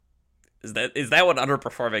Is that what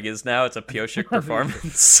underperforming is now? It's a Pyosik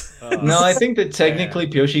performance. No, I think that technically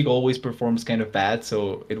Pyosik always performs kind of bad,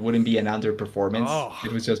 so it wouldn't be an underperformance. It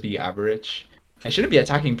Oh. would just be average. I shouldn't be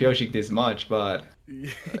attacking Pyosik this much, but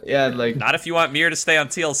yeah, like Not if you want Mir to stay on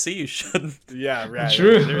TLC, you shouldn't. Yeah, right.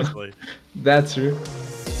 true. Seriously. That's true.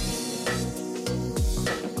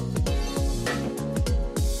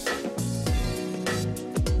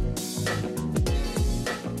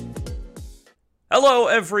 Hello,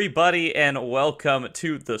 everybody, and welcome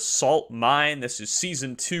to the Salt Mine. This is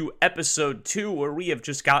Season 2, Episode 2, where we have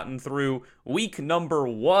just gotten through week number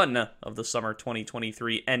 1 of the Summer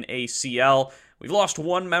 2023 NACL. We've lost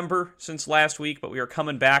one member since last week, but we are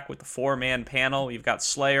coming back with the 4-man panel. We've got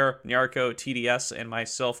Slayer, Nyarko, TDS, and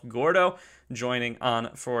myself, Gordo, joining on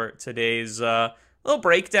for today's little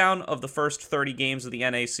breakdown of the first 30 games of the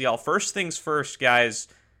NACL. First things first, guys.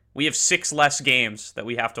 We have 6 less games that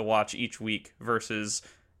we have to watch each week versus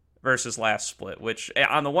last split, which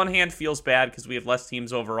on the one hand feels bad because we have less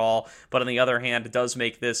teams overall, but on the other hand, it does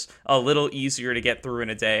make this a little easier to get through in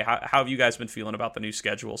a day. How have you guys been feeling about the new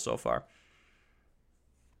schedule so far?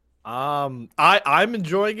 I'm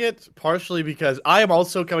enjoying it partially because I am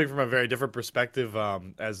also coming from a very different perspective.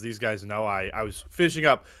 As these guys know, I was finishing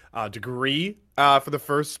up a degree for the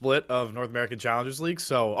first split of North American Challengers League,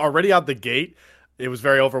 so already out the gate, it was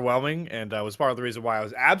very overwhelming, and was part of the reason why I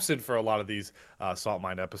was absent for a lot of these Salt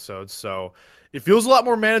Mine episodes. So it feels a lot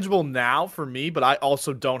more manageable now for me, but I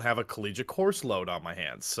also don't have a collegiate course load on my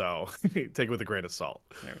hands, so take it with a grain of salt.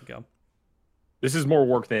 There we go. This is more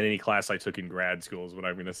work than any class I took in grad school, is what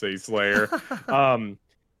I'm going to say, Slayer.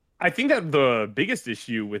 I think that the biggest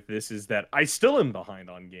issue with this is that I still am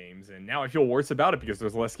behind on games, and now I feel worse about it because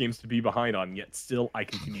there's less games to be behind on, yet still I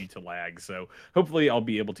continue to lag. So hopefully I'll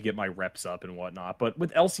be able to get my reps up and whatnot. But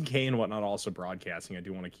with LCK and whatnot also broadcasting, I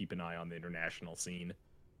do want to keep an eye on the international scene.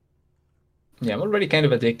 Yeah, I'm already kind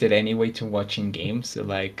of addicted anyway to watching games. So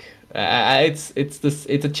like, it's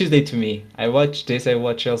a Tuesday to me. I watch this, I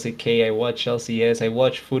watch LCK, I watch LCS, I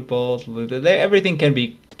watch football. Everything can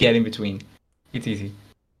be get in between. It's easy.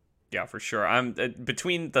 Yeah, for sure. I'm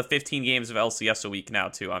between the 15 games of LCS a week now,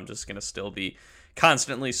 too. I'm just going to still be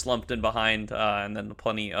constantly slumped and behind, and then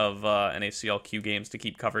plenty of NACLQ games to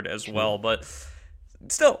keep covered as well. But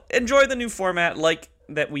still, enjoy the new format, like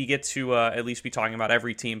that we get to at least be talking about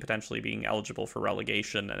every team potentially being eligible for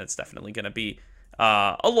relegation, and it's definitely going to be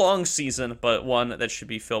a long season, but one that should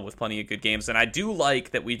be filled with plenty of good games. And I do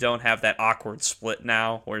like that we don't have that awkward split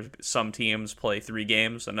now where some teams play 3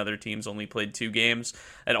 games and other teams only played 2 games.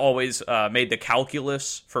 It always made the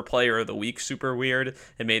calculus for player of the week super weird.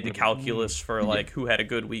 It made the calculus for like who had a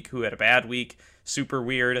good week, who had a bad week super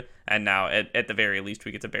weird. And now at the very least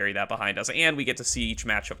we get to bury that behind us, and we get to see each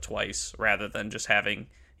matchup twice rather than just having,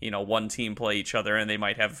 you know, one team play each other, and they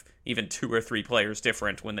might have even 2 or 3 players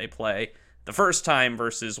different when they play the first time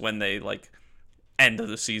versus when they like end of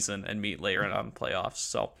the season and meet later on playoffs.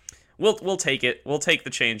 So we'll take it. We'll take the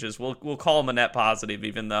changes. We'll call them a net positive,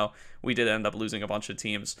 even though we did end up losing a bunch of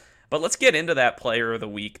teams. But let's get into that player of the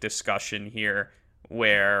week discussion here,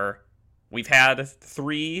 where we've had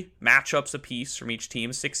 3 matchups apiece from each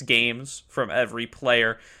team, 6 games from every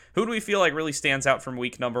player. Who do we feel like really stands out from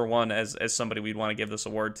week number 1 as somebody we'd want to give this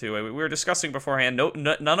award to? We were discussing beforehand.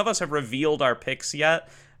 None of us have revealed our picks yet,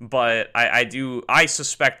 but I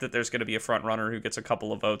suspect that there's going to be a front runner who gets a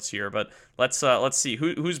couple of votes here. But let's see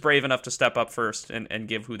who's brave enough to step up first and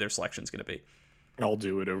give who their selection's going to be. I'll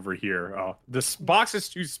do it over here. This box is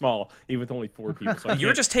too small, even with only 4 people. So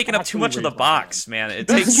You're just taking up too much of the raise my box, hand. man. It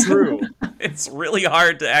That's takes true. It's really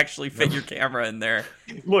hard to actually fit your camera in there.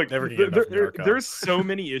 Look, Never get enough America. there's so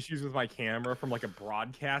many issues with my camera from like a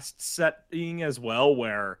broadcast setting as well,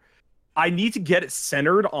 where I need to get it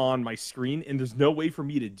centered on my screen, and there's no way for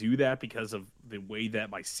me to do that because of the way that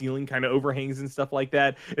my ceiling kind of overhangs and stuff like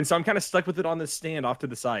that. And so I'm kind of stuck with it on the stand off to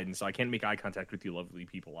the side, and so I can't make eye contact with you lovely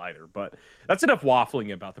people either. But that's enough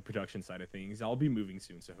waffling about the production side of things. I'll be moving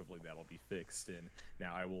soon, so hopefully that'll be fixed, and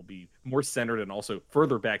now I will be more centered and also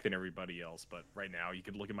further back than everybody else. But right now, you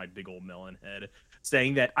could look at my big old melon head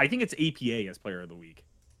saying that I think it's APA as player of the week.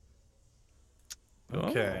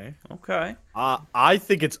 Okay. Oh, okay. I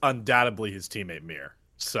think it's undoubtedly his teammate Mir.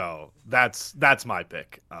 So that's my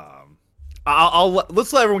pick.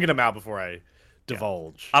 Let's let everyone get him out before I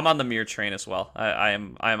divulge. I'm on the Mir train as well.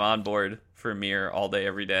 I'm on board for Mir all day,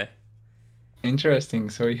 every day. Interesting.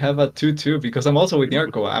 So we have a 2-2 because I'm also with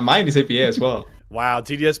Nyarko. Mine is APA as well. Wow,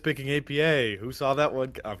 TDS picking APA. Who saw that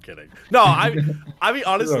one? I'm kidding. No, I mean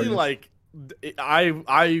honestly, like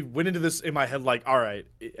I went into this in my head like, all right,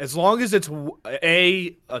 as long as it's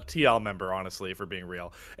a TL member, honestly, for being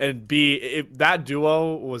real, and B, that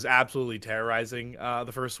duo was absolutely terrorizing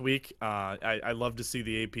the first week. I love to see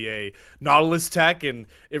the APA Nautilus tech, and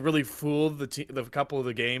it really fooled the couple of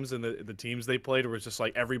the games and the teams they played. Where it's just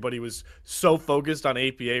like everybody was so focused on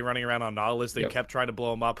APA running around on Nautilus, they kept trying to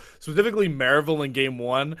blow them up. Specifically, Maryville in game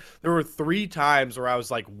one, there were 3 times where I was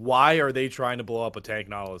like, why are they trying to blow up a tank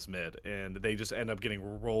Nautilus mid? And they just end up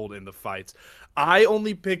getting rolled in the fights. I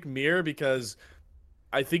only pick Mir because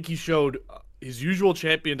I think he showed his usual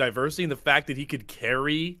champion diversity and the fact that he could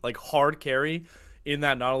carry, like hard carry, in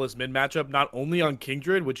that Nautilus mid matchup, not only on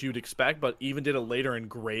Kindred, which you'd expect, but even did it later in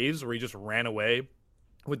Graves, where he just ran away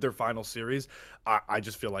with their final series. I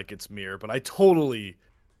just feel like it's Mir, but I totally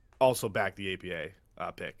also back the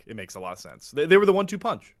APA pick. It makes a lot of sense. They were the 1-2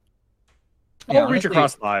 punch. Yeah, reach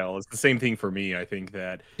across the aisle. It's the same thing for me. I think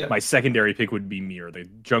that my secondary pick would be Mir. The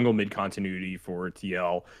jungle mid continuity for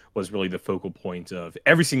TL was really the focal point of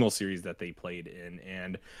every single series that they played in.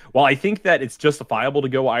 And while I think that it's justifiable to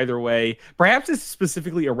go either way, perhaps it's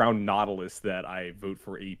specifically around Nautilus that I vote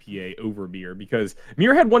for APA over Mir, because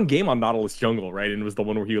Mir had one game on Nautilus jungle, right? And it was the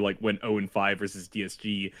one where he like went 0-5 versus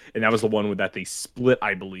DSG, and that was the one that they split,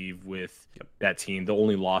 I believe, with that team, the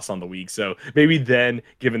only loss on the week. So maybe then,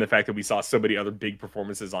 given the fact that we saw so many other big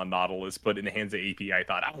performances on Nautilus, but in the hands of AP, I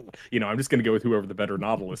thought, I'm just going to go with whoever the better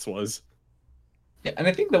Nautilus was. Yeah, and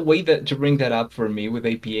I think the way that to bring that up for me with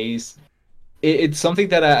APAs, it's something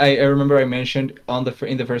that I remember I mentioned in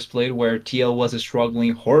the first play where TL was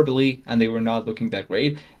struggling horribly and they were not looking that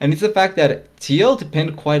great. And it's the fact that TL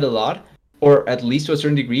depend quite a lot, or at least to a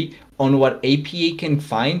certain degree, on what APA can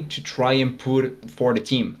find to try and put for the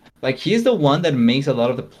team. Like, he's the one that makes a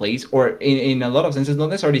lot of the plays, or in a lot of senses,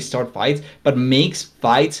 not necessarily start fights, but makes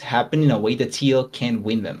fights happen in a way that TL can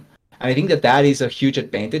win them. And I think that is a huge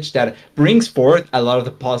advantage that brings forth a lot of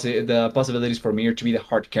the possibilities for Mir to be the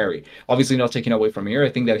hard carry. Obviously not taking away from Mir. I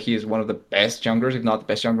think that he is one of the best junglers, if not the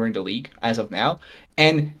best jungler in the league as of now.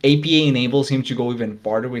 And APA enables him to go even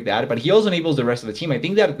farther with that, but he also enables the rest of the team. I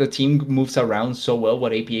think that the team moves around so well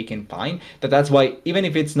what APA can find, that's why, even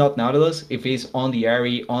if it's not Nautilus, if he's on the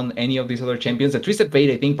Ari, on any of these other champions, the Twisted Fate,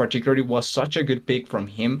 I think particularly was such a good pick from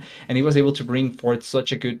him, and he was able to bring forth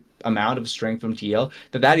such a good amount of strength from TL,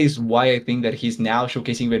 that is why I think that he's now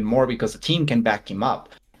showcasing even more, because the team can back him up.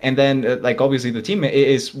 And then, obviously the team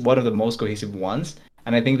is one of the most cohesive ones.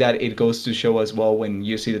 And I think that it goes to show as well when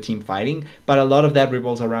you see the team fighting. But a lot of that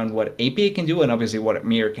revolves around what APA can do and obviously what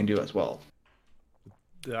Mir can do as well.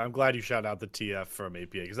 Yeah, I'm glad you shout out the TF from APA,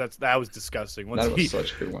 because that was disgusting. That was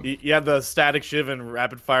such a good one. He had the Static Shiv and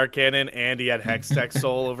Rapid Fire Cannon, and he had Hextech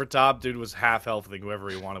Soul over top. Dude was half healthing whoever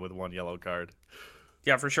he wanted with 1 yellow card.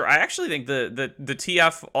 Yeah, for sure. I actually think the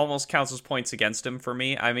TF almost counts as points against him for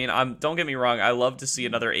me. I mean, don't get me wrong. I love to see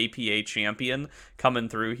another APA champion coming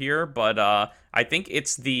through here, but I think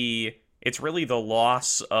it's really the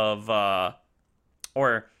loss of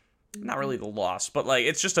or not really the loss, but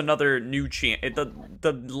it's just another new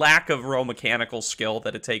the lack of raw mechanical skill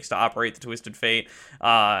that it takes to operate the Twisted Fate,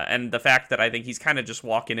 and the fact that I think he's kind of just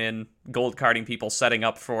walking in, gold carding people, setting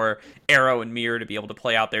up for Arrow and Mir to be able to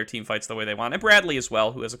play out their team fights the way they want, and Bradley as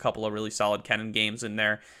well, who has a couple of really solid Kennen games in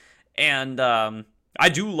there, and I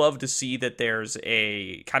do love to see that there's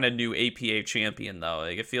a kind of new APA champion, though.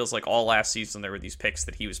 It feels like all last season there were these picks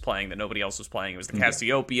that he was playing that nobody else was playing. It was the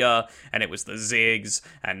Cassiopeia, and it was the Ziggs,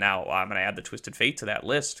 and now I'm going to add the Twisted Fate to that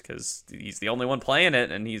list because he's the only one playing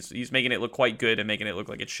it, and he's making it look quite good and making it look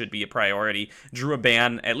like it should be a priority. Drew a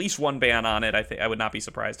ban, at least one ban on it. I would not be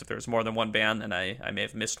surprised if there was more than one ban, and I may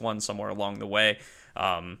have missed one somewhere along the way.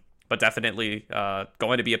 But definitely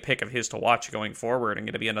going to be a pick of his to watch going forward, and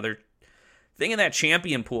going to be another thing in that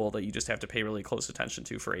champion pool that you just have to pay really close attention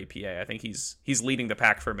to for APA. I think he's leading the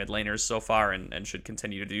pack for mid laners so far and should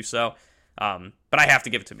continue to do so. But I have to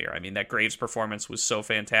give it to Mir. I mean, that Graves performance was so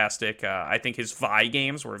fantastic. I think his Vi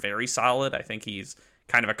games were very solid. I think he's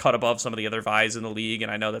kind of a cut above some of the other Vi's in the league,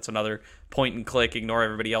 and I know that's another point and click, ignore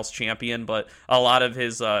everybody else champion, but a lot of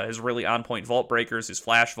his really on-point vault breakers, his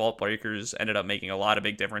flash vault breakers, ended up making a lot of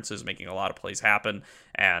big differences, making a lot of plays happen,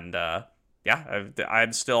 and yeah,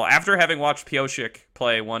 I'm still, after having watched Pioshik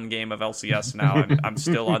play one game of LCS now, I'm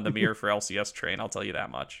still on the Mir for LCS train, I'll tell you that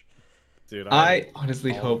much. Dude, I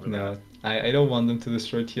honestly hope not. I don't want them to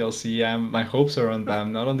destroy TLC. My hopes are on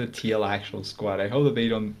them, not on the TL actual squad. I hope that they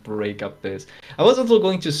don't break up this. I was also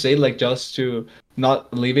going to say, just to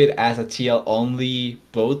not leave it as a TL only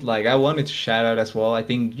vote, I wanted to shout out as well. I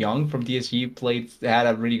think Young from DSG had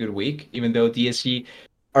a really good week, even though DSG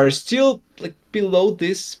are still like below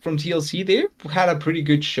this from TLC. They had a pretty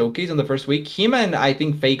good showcase on the first week. Him and I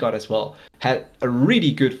think Fakeout as well had a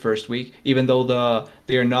really good first week, even though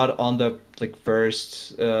they are not on the like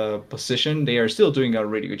first position. They are still doing a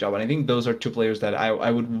really good job, and I think those are two players that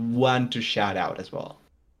I would want to shout out as well.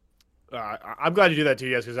 I'm glad you do that too,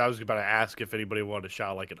 yes, because I was about to ask if anybody wanted to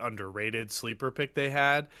shout like an underrated sleeper pick they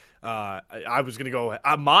had. I was gonna go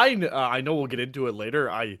mine. I know we'll get into it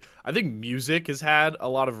later. I think Music has had a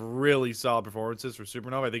lot of really solid performances for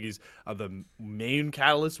Supernova. I think he's the main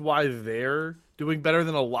catalyst why they're doing better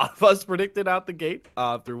than a lot of us predicted out the gate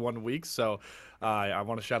through 1 week. So I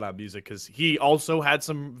want to shout out Music because he also had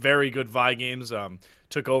some very good Vi games.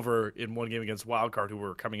 Took over in one game against Wildcard, who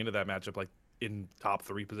were coming into that matchup like in top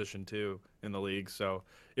 3 position too in the league. So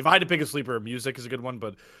if I had to pick a sleeper, Music is a good one,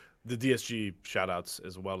 but the DSG shoutouts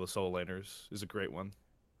as well as solo laners is a great one.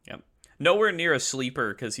 Yep. Nowhere near a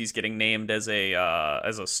sleeper because he's getting named as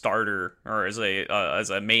a starter or as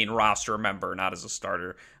a main roster member, not as a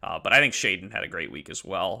starter. But I think Shaden had a great week as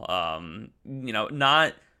well.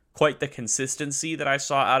 Not quite the consistency that I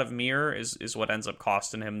saw out of Mir is what ends up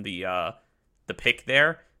costing him the pick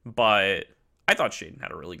there, but I thought Shaden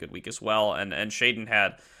had a really good week as well, and Shaden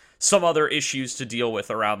had some other issues to deal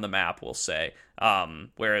with around the map, we'll say.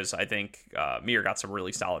 Whereas I think Mir got some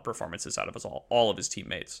really solid performances out of all of his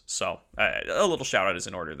teammates. So a little shout out is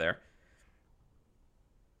in order there.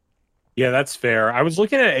 Yeah, that's fair. I was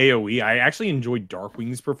looking at AoE. I actually enjoyed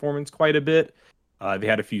Darkwing's performance quite a bit. They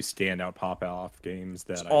had a few standout pop-off games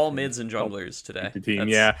that all mids and junglers today. The team,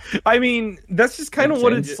 yeah. I mean, that's just kind of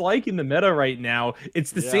what it's like in the meta right now.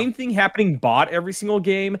 It's the same thing happening bot every single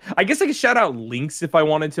game. I guess I could shout out Lynx if I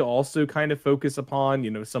wanted to also kind of focus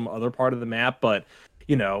upon, some other part of the map. But,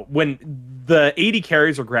 when the 80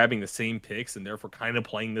 carries are grabbing the same picks and therefore kind of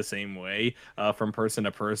playing the same way from person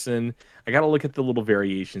to person, I got to look at the little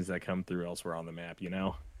variations that come through elsewhere on the map,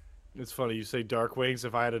 It's funny you say Dark Wings.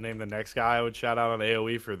 If I had to name the next guy I would shout out on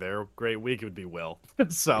AoE for their great week, it would be Will.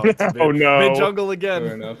 So oh no, mid jungle again.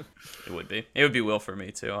 Fair enough. It would be Will for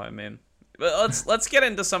me too. I mean, but let's get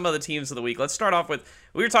into some of the teams of the week. Let's start off with,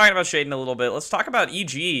 we were talking about Shaden a little bit. Let's talk about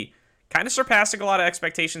EG. Kind of surpassing a lot of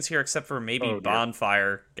expectations here, except for maybe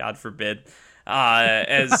Bonfire, God forbid.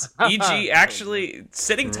 As EG actually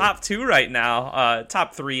sitting top 2 right now,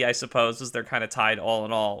 top 3 I suppose, as they're kind of tied all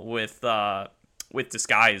in all with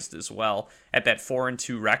Disguised as well at that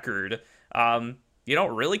 4-2 record.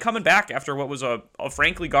 Really coming back after what was a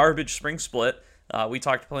frankly garbage spring split. We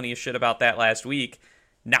talked plenty of shit about that last week.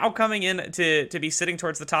 Now coming in to be sitting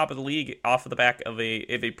towards the top of the league off of the back of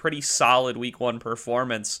a pretty solid week 1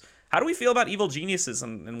 performance. How do we feel about Evil Geniuses,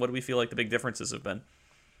 and what do we feel like the big differences have been?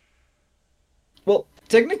 Well,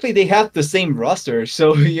 technically they have the same roster,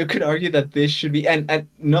 so you could argue that this should be, and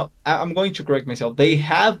no, I'm going to correct myself. They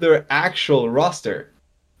have their actual roster,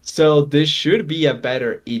 so this should be a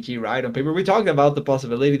better EG, right? On paper, we talked about the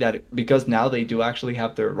possibility that because now they do actually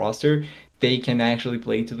have their roster, they can actually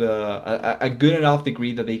play to a good enough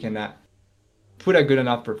degree that they can put a good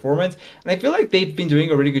enough performance. And I feel like they've been doing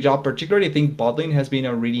a really good job. Particularly, I think bot lane has been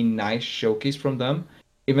a really nice showcase from them.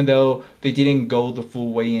 Even though they didn't go the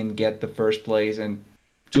full way and get the first place and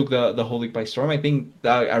took the whole league by storm, I think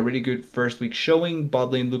that a really good first week showing, bot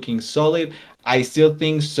lane looking solid. I still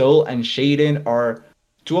think Soul and Shaden are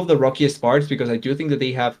 2 of the rockiest parts because I do think that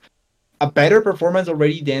they have a better performance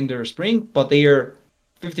already than their spring, but they are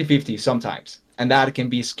 50-50 sometimes. And that can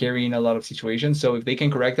be scary in a lot of situations. So if they can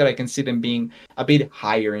correct that, I can see them being a bit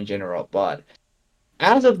higher in general. But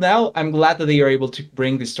as of now, I'm glad that they are able to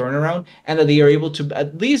bring this turnaround and that they are able to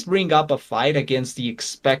at least bring up a fight against the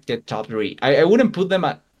expected top 3. I wouldn't put them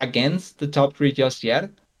against the top 3 just yet.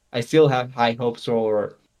 I still have high hopes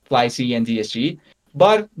for FlyC and DSG,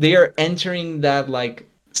 but they are entering that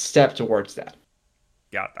step towards that.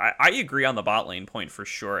 Yeah, I agree on the bot lane point for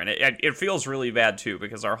sure, and it feels really bad too,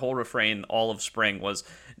 because our whole refrain all of spring was,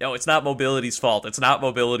 no, it's not Mobility's fault, it's not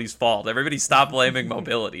Mobility's fault, everybody stop blaming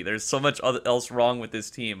Mobility, there's so much else wrong with this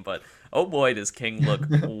team, but oh boy does King look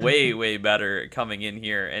way, way better coming in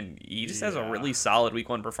here, and he just has a really solid week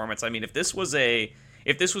 1 performance. I mean, if this was a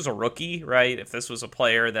rookie, right, if this was a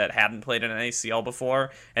player that hadn't played in an ACL before,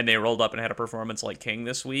 and they rolled up and had a performance like King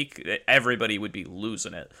this week, everybody would be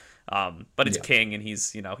losing it. But it's King, and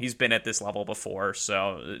he's been at this level before,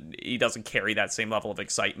 so he doesn't carry that same level of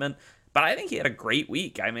excitement. But I think he had a great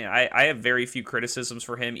week. I mean, I have very few criticisms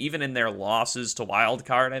for him. Even in their losses to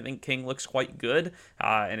Wildcard, I think King looks quite good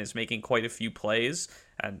and is making quite a few plays.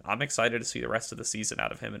 And I'm excited to see the rest of the season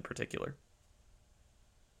out of him in particular.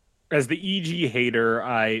 As the EG hater,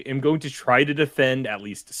 I am going to try to defend at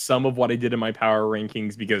least some of what I did in my power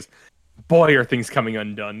rankings, because boy, are things coming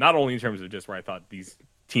undone. Not only in terms of just where I thought these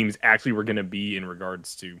teams actually were going to be in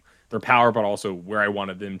regards to their power, but also where I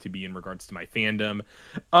wanted them to be in regards to my fandom.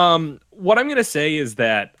 What I'm going to say is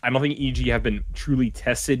that I don't think EG have been truly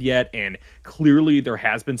tested yet, and clearly there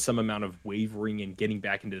has been some amount of wavering and getting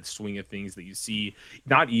back into the swing of things that you see,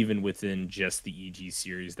 not even within just the EG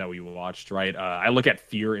series that we watched, right? I look at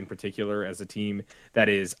Fear in particular as a team that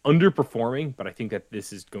is underperforming, but I think that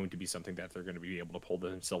this is going to be something that they're going to be able to pull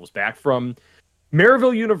themselves back from.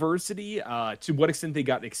 Maryville University, to what extent they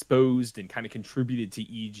got exposed and kind of contributed to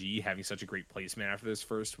EG having such a great placement after this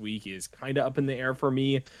first week is kind of up in the air for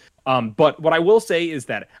me. But what I will say is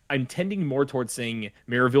that I'm tending more towards saying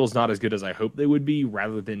Maryville is not as good as I hope they would be,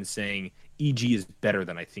 rather than saying EG is better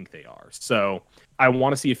than I think they are. So I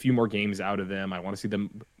want to see a few more games out of them. I want to see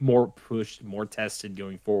them more pushed, more tested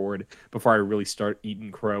going forward before I really start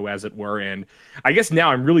eating crow, as it were. And I guess now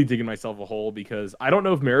I'm really digging myself a hole, because I don't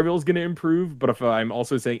know if Maryville is going to improve, but if I'm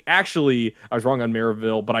also saying, actually, I was wrong on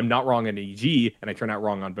Maryville, but I'm not wrong on EG, and I turn out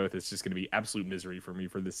wrong on both, it's just going to be absolute misery for me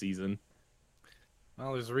for this season.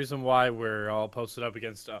 Well, there's a reason why we're all posted up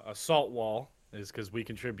against a salt wall, is because we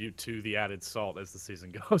contribute to the added salt as the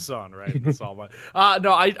season goes on, right? The salt.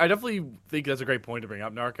 No, I definitely think that's a great point to bring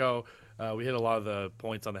up, Narco. We hit a lot of the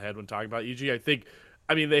points on the head when talking about EG. I think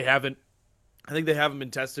they haven't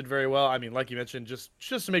been tested very well. I mean, like you mentioned, just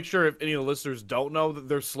to make sure, if any of the listeners don't know that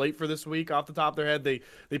their slate for this week off the top of their head, they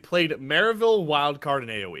played Maryville, Wildcard, and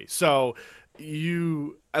AoE. So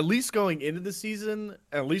you, at least going into the season,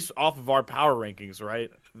 at least off of our power rankings,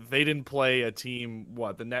 right? They didn't play a team,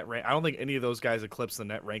 the net rank. I don't think any of those guys eclipsed the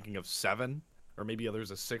net ranking of 7, or maybe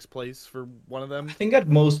there's a 6th place for one of them. I think at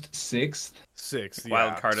most 6th. 6th,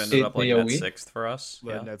 yeah. Wildcard ended up like net 6th for us.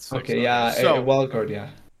 Yeah. Net 6th. Okay, yeah, so, Wildcard, yeah.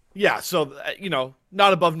 Yeah, so,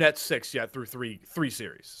 not above net 6 yet through three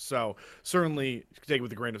series. So certainly take it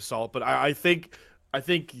with a grain of salt. But I think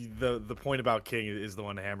the point about King is the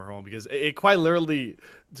one to hammer home, because it quite literally,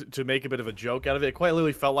 to make a bit of a joke out of it, quite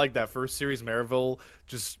literally felt like that first series Maryville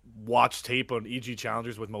just watched tape on EG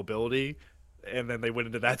challengers with mobility, and then they went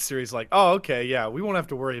into that series like, oh, okay, yeah, we won't have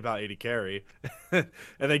to worry about AD carry. And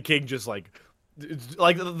then King just like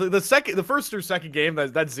the first or second game,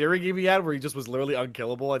 that Zeri game he had where he just was literally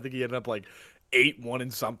unkillable. I think he ended up like 8-1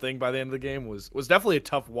 and something by the end of the game, was definitely a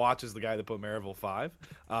tough watch as the guy that put Maryville 5.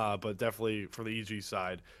 But definitely for the EG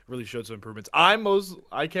side, really showed some improvements.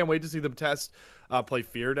 I can't wait to see them play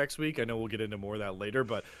Fear next week. I know we'll get into more of that later,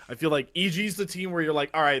 but I feel like EG's the team where you're like,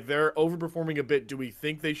 all right, they're overperforming a bit. Do we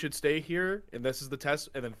think they should stay here? And this is the test.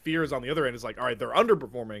 And then Fear is on the other end. Is like, all right, they're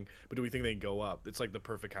underperforming, but do we think they can go up? It's like the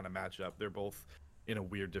perfect kind of matchup. They're both in a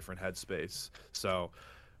weird, different headspace. So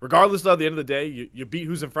regardless, though, at the end of the day, you beat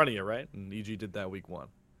who's in front of you, right? And EG did that week 1.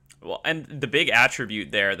 Well, and the big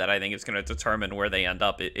attribute there that I think is going to determine where they end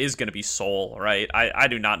up is going to be Soul, right? I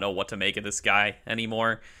do not know what to make of this guy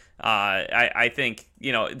anymore. I think,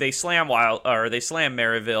 they slam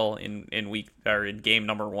Maryville in game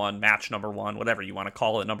number 1, match number 1, whatever you want to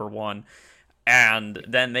call it, number 1. And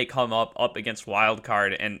then they come up against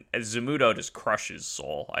Wildcard, and Zamudo just crushes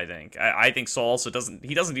Soul, I think. I think Soul also doesn't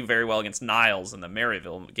do very well against Niles in the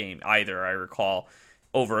Maryville game either. I recall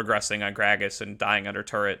over-aggressing on Gragas and dying under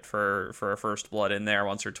turret for a first blood in there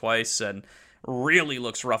once or twice, and really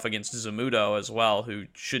looks rough against Zamudo as well, who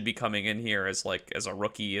should be coming in here as a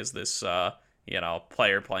rookie, as this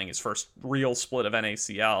player playing his first real split of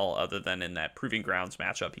NACL, other than in that Proving Grounds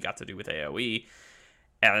matchup he got to do with AoE.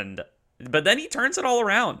 But then he turns it all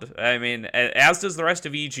around. I mean, as does the rest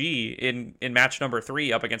of EG in match number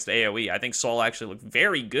 3 up against AoE. I think Soul actually looked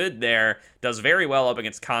very good there, does very well up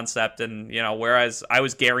against Concept, and, whereas I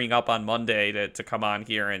was gearing up on Monday to come on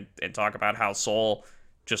here and talk about how Soul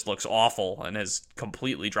just looks awful and has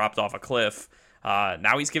completely dropped off a cliff,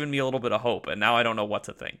 now he's given me a little bit of hope, and now I don't know what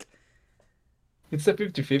to think. It's the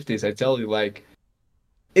 50-50s, I tell you,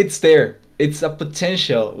 it's there. It's a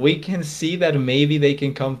potential. We can see that maybe they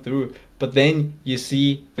can come through, but then you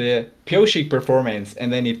see the Pioshik performance,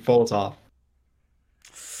 and then it falls off.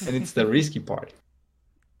 And it's the risky part.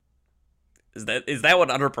 Is that what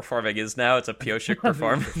underperforming is now? It's a Pioshik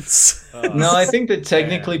performance? No, I think that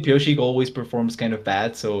technically Pioshik always performs kind of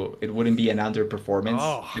bad, so it wouldn't be an underperformance.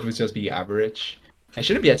 Oh. It would just be average. I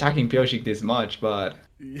shouldn't be attacking Pioshik this much, but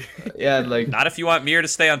yeah, not if you want Mir to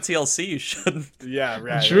stay on TLC, you shouldn't. Yeah,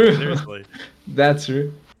 right. True. Seriously. That's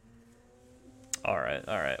true. All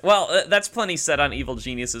right. Well, that's plenty said on Evil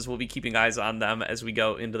Geniuses. We'll be keeping eyes on them as we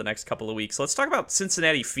go into the next couple of weeks. Let's talk about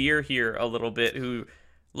Cincinnati Fear here a little bit, who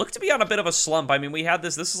look to be on a bit of a slump. I mean, we had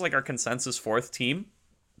this is like our consensus 4th team.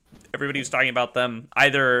 Everybody was talking about them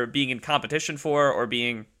either being in competition for or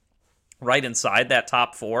being right inside that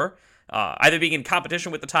top 4. either being in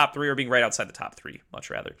competition with the top 3 or being right outside the top 3, much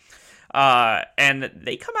rather. And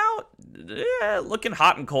they come out looking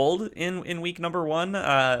hot and cold in week number 1.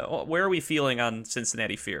 Where are we feeling on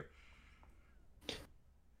Cincinnati Fear?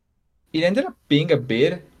 It ended up being a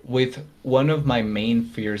bit with one of my main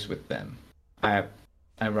fears with them. I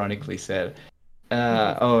ironically said,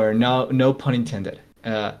 or no pun intended.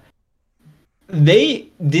 They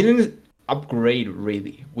didn't upgrade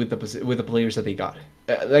really with the players that they got.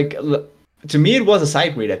 To me, it was a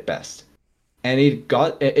side grade at best, and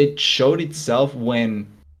it showed itself when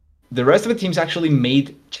the rest of the teams actually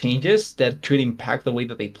made changes that could impact the way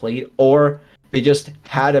that they played, or they just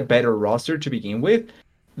had a better roster to begin with.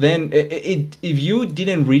 Then if you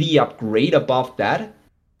didn't really upgrade above that,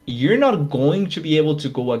 you're not going to be able to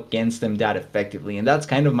go against them that effectively. And that's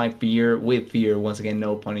kind of my fear with Fear. Once again,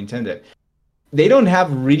 no pun intended. They don't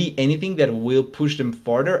have really anything that will push them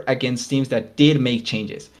farther against teams that did make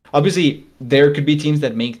changes. Obviously, there could be teams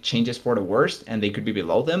that make changes for the worst, and they could be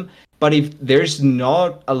below them. But if there's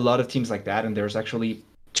not a lot of teams like that, and there's actually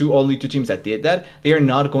only two teams that did that, they are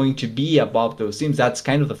not going to be above those teams. That's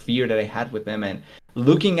kind of the fear that I had with them. And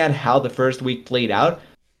looking at how the first week played out,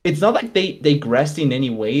 it's not like they digressed in any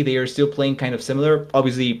way. They are still playing kind of similar.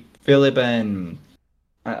 Obviously, Philip and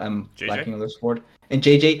I'm JJ? lacking on the sport, and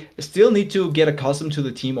JJ still need to get accustomed to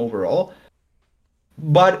the team overall.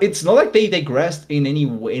 But it's not like they digressed in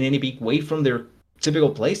any big way from their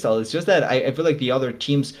typical playstyle. It's just that I feel like the other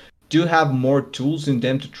teams do have more tools in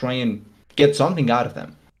them to try and get something out of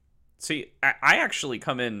them. See, I actually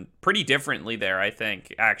come in pretty differently there, I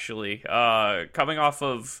think, actually. Coming off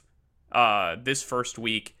of this first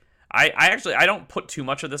week, I don't put too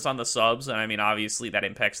much of this on the subs, and I mean, obviously that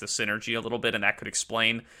impacts the synergy a little bit, and that could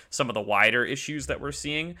explain some of the wider issues that we're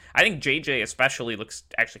seeing. I think JJ especially looks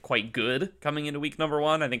actually quite good coming into week number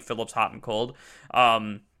 1. I think Philip's hot and cold.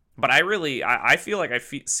 But I feel like I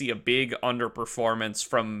see a big underperformance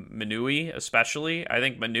from Manui, especially. I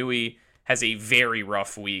think Manui has a very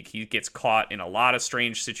rough week. He gets caught in a lot of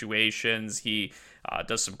strange situations. He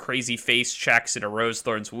does some crazy face checks into Rose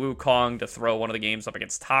Thorn's Wukong to throw one of the games up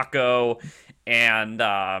against Taco. And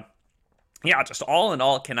just all in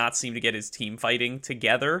all, cannot seem to get his team fighting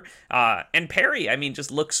together. And Perry, I mean,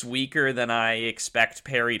 just looks weaker than I expect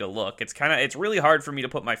Perry to look. It's really hard for me to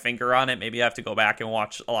put my finger on it. Maybe I have to go back and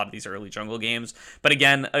watch a lot of these early jungle games. But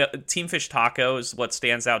again, Team Fish Taco is what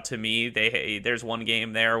stands out to me. There's one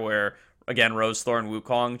game there where, again, Rose Thorn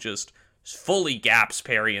Wukong just fully gaps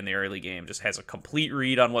Perry in the early game, just has a complete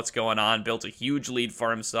read on what's going on, built a huge lead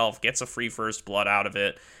for himself, gets a free first blood out of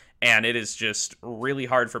it, and it is just really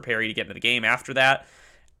hard for Perry to get into the game after that.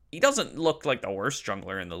 He doesn't look like the worst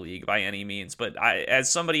jungler in the league by any means, but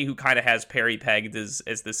as somebody who kind of has Perry pegged as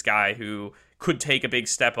this guy who could take a big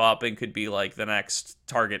step up and could be like the next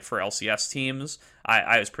target for LCS teams,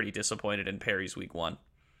 I was pretty disappointed in Perry's week 1.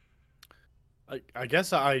 I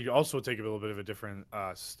guess I also take a little bit of a different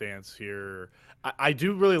stance here. I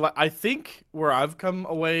do really like. I think where I've come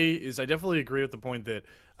away is I definitely agree with the point that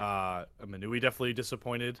Manui definitely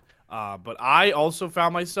disappointed. But I also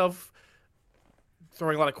found myself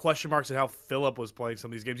throwing a lot of question marks at how Philip was playing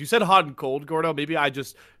some of these games. You said hot and cold, Gordo. Maybe I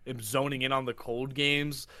just am zoning in on the cold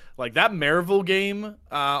games. Like that Maryville game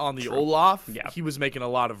on the Olaf, he was making a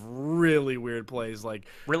lot of really weird plays. Like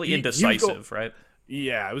really indecisive, right?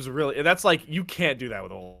 Yeah, it was really. That's like you can't do that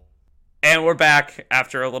with Olaf. And we're back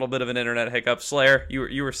after a little bit of an internet hiccup. Slayer,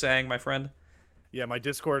 you were saying, my friend? Yeah, my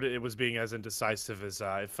Discord, it was being as indecisive as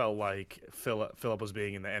it felt like Philip was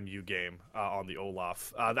being in the MU game on the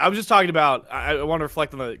Olaf. I was just talking about, I want to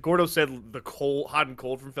reflect on the, Gordo said the hot and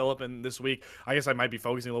cold from Philip, and this week, I guess I might be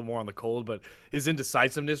focusing a little more on the cold, but his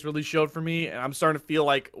indecisiveness really showed for me, and I'm starting to feel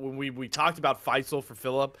like when we talked about Faisal for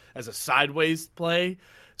Philip as a sideways play,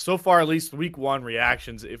 so far, at least week 1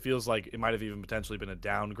 reactions, it feels like it might have even potentially been a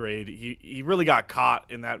downgrade. He really got caught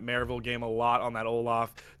in that Maryville game a lot on that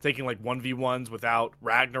Olaf, taking like 1v1s without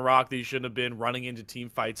Ragnarok that he shouldn't have been, running into team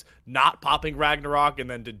fights, not popping Ragnarok, and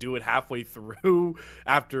then to do it halfway through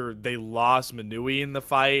after they lost Manui in the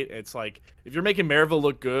fight. It's like, if you're making Maryville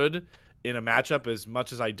look good in a matchup, as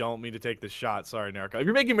much as I don't mean to take this shot, sorry, Narco. If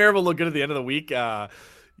you're making Maryville look good at the end of the week,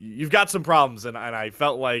 you've got some problems, and I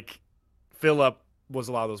felt like Philip was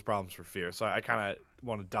a lot of those problems for Fear. So I kind of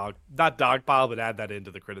want to not dogpile, but add that into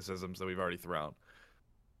the criticisms that we've already thrown.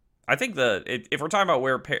 I think if we're talking about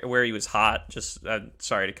where he was hot, just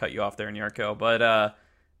sorry to cut you off there, Nyarko, but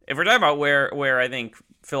if we're talking about where I think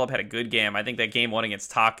Philip had a good game, I think that game 1 against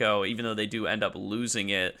Taco, even though they do end up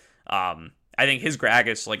losing it, I think his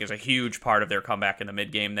Gragas like is a huge part of their comeback in the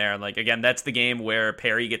mid game there. Like again, that's the game where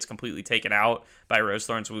Perry gets completely taken out by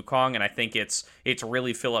Rosethorn's Wukong, and I think it's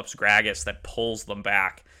really Phillips' Gragas that pulls them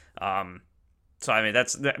back. So I mean,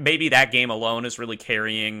 maybe that game alone is really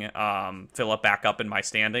carrying Phillip back up in my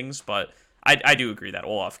standings, but I do agree that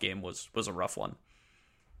Olaf game was a rough one.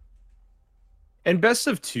 And best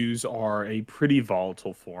of twos are a pretty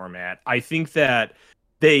volatile format. I think that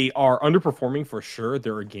they are underperforming for sure.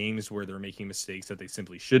 There are games where they're making mistakes that they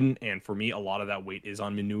simply shouldn't. And for me, a lot of that weight is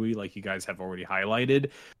on Minui, like you guys have already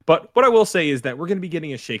highlighted. But what I will say is that we're going to be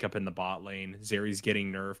getting a shakeup in the bot lane. Zeri's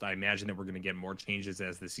getting nerfed. I imagine that we're going to get more changes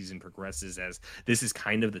as the season progresses, as this is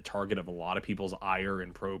kind of the target of a lot of people's ire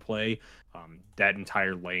and pro play. That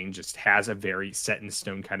entire lane just has a very set in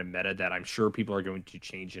stone kind of meta that I'm sure people are going to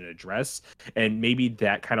change and address. And maybe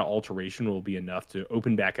that kind of alteration will be enough to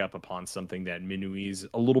open back up upon something that Minui's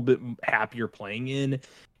a little bit happier playing in.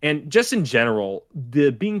 And just in general, the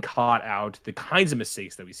being caught out, the kinds of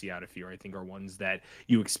mistakes that we see out of here, I think, are ones that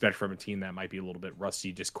you expect from a team that might be a little bit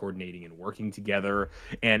rusty, just coordinating and working together.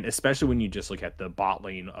 And especially when you just look at the bot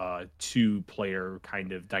lane two-player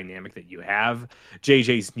kind of dynamic that you have,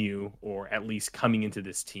 JJ's new, or at least coming into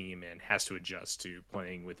this team, and has to adjust to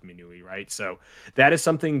playing with Minui, right? So that is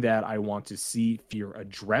something that I want to see Fear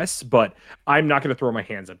address, but I'm not going to throw my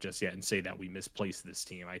hands up just yet and say that we misplaced this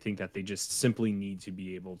team. I think that they just simply need to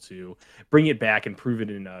be able to bring it back and prove it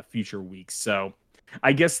in future weeks. So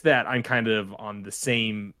I guess that I'm kind of on the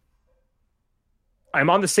same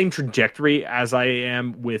trajectory as I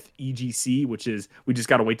am with EGC, which is we just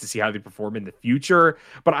got to wait to see how they perform in the future.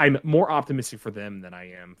 But I'm more optimistic for them than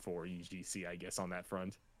I am for EGC, I guess, on that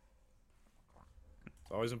front.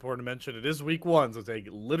 It's always important to mention it is week one, so take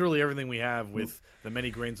literally everything we have with the many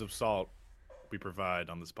grains of salt we provide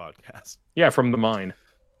on this podcast. Yeah, from the mine.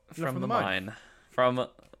 From the mine. From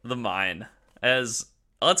the mine. As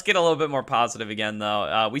let's get a little bit more positive again,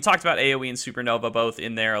 though. We talked about AoE and Supernova both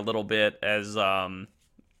in there a little bit, as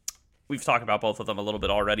we've talked about both of them a little bit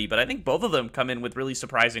already, but I think both of them come in with really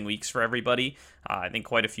surprising weeks for everybody. I think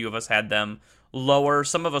quite a few of us had them lower.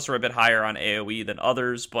 Some of us were a bit higher on AoE than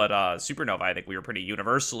others, but Supernova I think we were pretty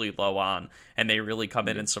universally low on, and they really come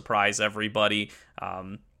in and surprise everybody.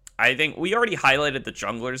 I think we already highlighted the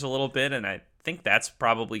junglers a little bit, and I think that's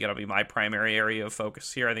probably going to be my primary area of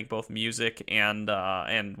focus here. I think both Music and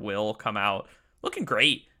Will come out looking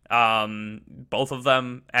great. Both of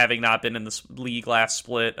them having not been in the league last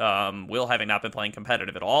split. Will having not been playing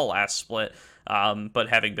competitive at all last split, but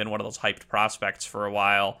having been one of those hyped prospects for a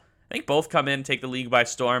while. I think both come in, take the league by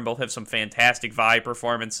storm. Both have some fantastic Vi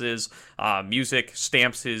performances. Music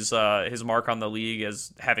stamps his mark on the league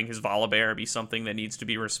as having his Volibear be something that needs to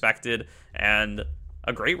be respected, and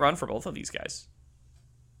a great run for both of these guys.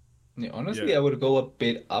 Yeah, honestly, I would go a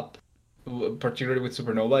bit up, particularly with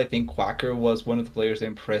Supernova. I think Quacker was one of the players that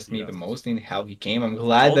impressed me the most in how he came. I'm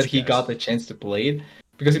glad that he got the chance to play it,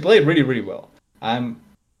 because he played really, really well. I'm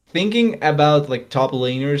thinking about like top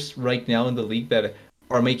laners right now in the league that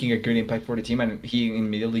are making a good impact for the team, and he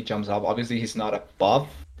immediately jumps up. Obviously, he's not above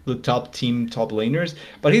the top laners,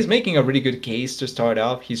 but he's making a really good case to start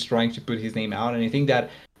off. He's trying to put his name out, and I think that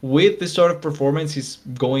with this sort of performance, he's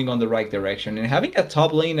going on the right direction. And having a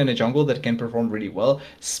top lane and a jungle that can perform really well,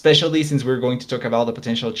 especially since we're going to talk about the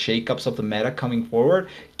potential shakeups of the meta coming forward,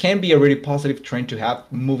 can be a really positive trend to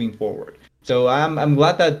have moving forward. So I'm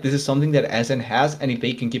glad that this is something that SN has, and if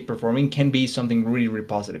they can keep performing, can be something really, really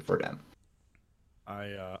positive for them.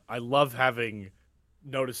 I love having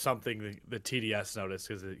noticed something the TDS noticed,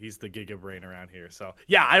 because he's the Giga Brain around here. So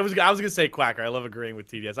yeah, I was gonna say Quacker. I love agreeing with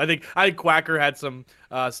TDS. I think Quacker had some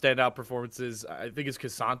standout performances. I think his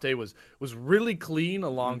Cassante was really clean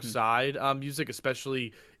alongside Music,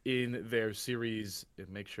 especially in their series. And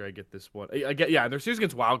make sure I get this one. In their series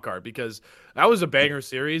against Wildcard, because that was a banger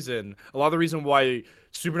series, and a lot of the reason why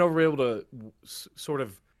Supernova were able to sort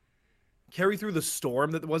of carry through the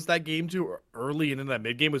storm that was that game too early and in that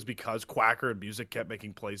mid game was because Quacker and Music kept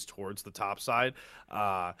making plays towards the top side.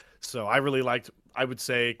 So I really liked. I would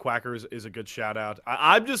say Quacker is a good shout out.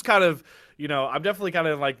 I'm just kind of, I'm definitely kind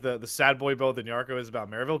of like the sad boy boat that Nyarko is about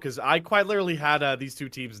Maryville, because I quite literally had these two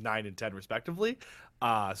teams 9 and 10 respectively.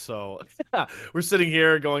 So we're sitting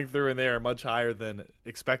here going through, and they are much higher than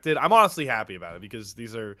expected. I'm honestly happy about it, because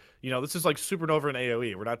these are, this is like Supernova and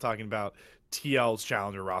AoE. We're not talking about TL's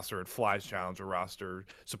challenger roster and Fly's challenger roster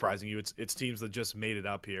surprising you. It's teams that just made it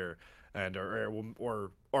up here and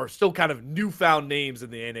are still kind of newfound names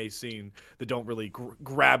in the NA scene that don't really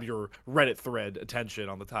grab your Reddit thread attention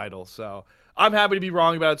on the title. So I'm happy to be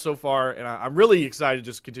wrong about it so far, and I'm really excited to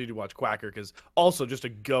just continue to watch Quacker, because also just a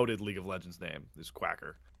goated League of Legends name is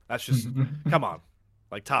Quacker. That's just come on,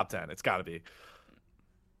 like top 10. It's got to be.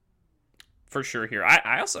 For sure here.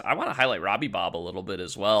 I want to highlight Robbie Bob a little bit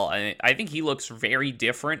as well. I think he looks very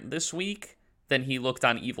different this week than he looked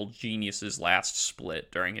on Evil Genius's last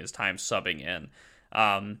split during his time subbing in.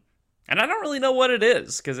 And I don't really know what it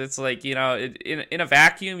is, because it's like, you know, in a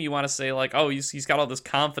vacuum, you want to say like, oh, he's got all this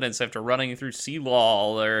confidence after running through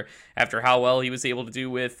Seawall, or after how well he was able to do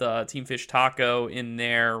with Team Fish Taco in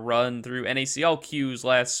their run through NACL Q's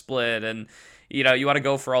last split, and you know, you want to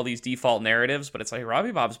go for all these default narratives, but it's like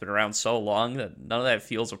Robbie Bob's been around so long that none of that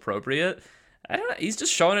feels appropriate. I don't know. He's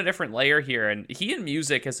just showing a different layer here, and he and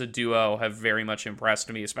Music as a duo have very much impressed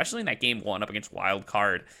me, especially in that game 1 up against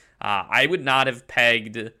Wildcard. I would not have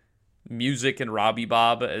pegged Music and Robbie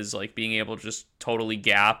Bob as like being able to just totally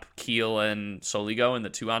gap Keel and Soligo in the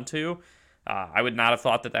 2-on-2. I would not have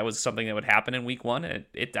thought that was something that would happen in week 1.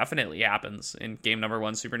 It definitely happens in game number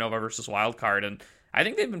 1, Supernova versus Wildcard, and I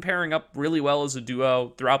think they've been pairing up really well as a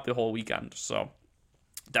duo throughout the whole weekend. So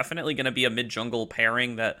definitely going to be a mid-jungle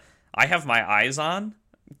pairing that I have my eyes on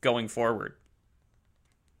going forward.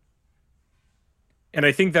 And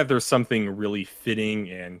I think that there's something really fitting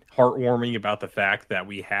and heartwarming about the fact that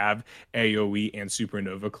we have AoE and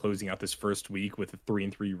Supernova closing out this first week with a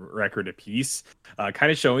 3-3 record apiece, kind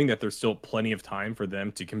of showing that there's still plenty of time for them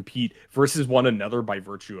to compete versus one another by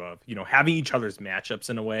virtue of, you know, having each other's matchups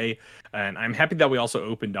in a way. And I'm happy that we also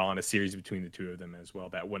opened on a series between the two of them as well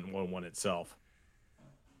that went 1-1 itself.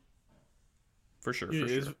 For sure.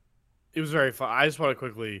 It was very fun. I just want to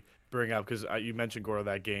quickly bring up, because you mentioned, Goro,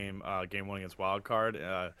 that game 1 against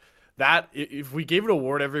Wildcard. That if we gave an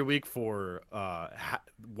award every week for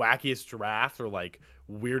wackiest draft or like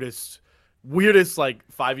weirdest like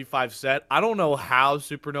 5v5 set, I don't know how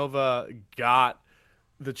Supernova got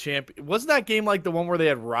the champion. Wasn't that game like the one where they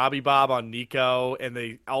had Robbie Bob on Nico and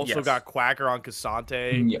they also got Quacker on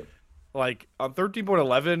Cassante? Yep. Like on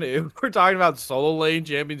 13.11, if we're talking about solo lane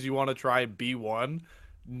champions you want to try and B1,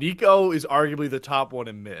 Nico is arguably the top one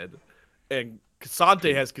in mid, and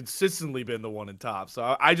Cassante has consistently been the one in top.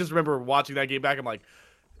 So I just remember watching that game back. I'm like,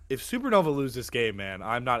 if Supernova lose this game, man,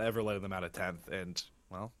 I'm not ever letting them out of 10th. And,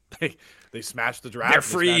 well, they smashed the draft. They're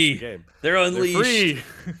free. They're unleashed. They're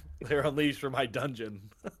free. They're unleashed from my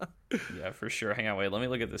dungeon. Yeah, for sure. Hang on, wait. Let me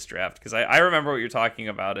look at this draft, because I remember what you're talking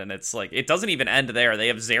about, and it's like it doesn't even end there. They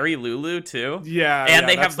have Zeri Lulu too. Yeah, and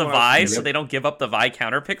they have the Vi, so they don't give up the Vi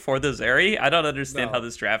counter pick for the Zeri. I don't understand how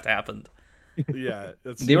this draft happened. Yeah,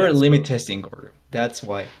 they were limit testing order. That's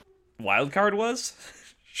why. Wildcard was?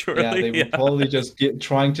 Surely. Yeah, they were probably just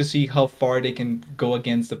trying to see how far they can go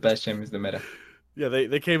against the best champions in the meta. Yeah,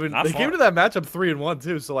 they came in. They came into that matchup 3-1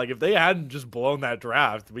 too. So like, if they hadn't just blown that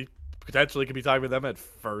draft, we potentially could be talking about them at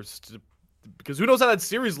first. Because who knows how that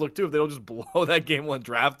series looked too if they don't just blow that game 1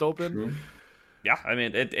 draft open. True. Yeah, I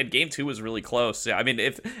mean, game 2 was really close. Yeah, I mean,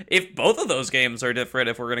 if both of those games are different,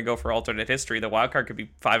 if we're gonna go for alternate history, the Wildcard could be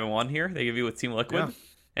 5-1 here. They give you with Team Liquid,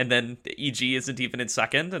 and then EG isn't even in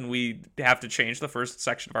second, and we have to change the first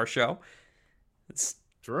section of our show. It's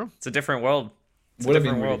true. It's a different world. It's Would have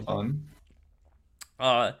been really fun.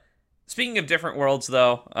 Speaking of different worlds,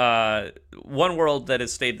 though, one world that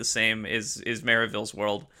has stayed the same is Maryville's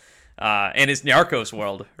world. And is Narcos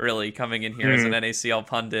world, really, coming in here as an NACL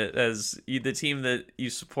pundit, as the team that you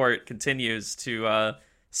support continues to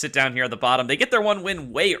sit down here at the bottom. They get their 1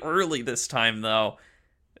 win way early this time, though,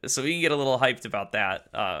 so we can get a little hyped about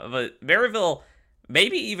that. But Maryville,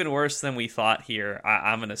 maybe even worse than we thought here,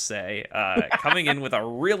 I'm going to say. Coming in with a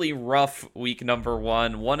really rough week number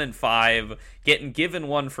 1, 1-5, getting given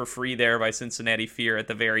one for free there by Cincinnati Fear at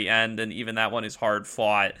the very end, and even that one is hard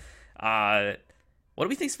fought. What do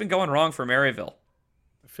we think's been going wrong for Maryville?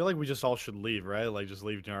 I feel like we just all should leave, right? Like, just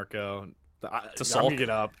leave Narco. To sulk. Get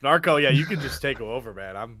up. Narco, yeah, you can just take over,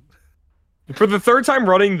 man. For the 3rd time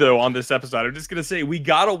running, though, on this episode, I'm just going to say we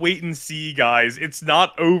got to wait and see, guys. It's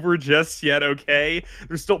not over just yet, okay?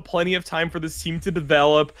 There's still plenty of time for this team to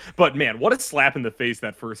develop. But, man, what a slap in the face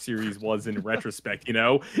that first series was in retrospect, you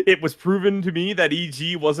know? It was proven to me that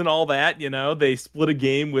EG wasn't all that, you know? They split a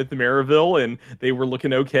game with Maryville, and they were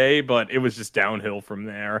looking okay, but it was just downhill from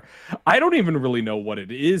there. I don't even really know what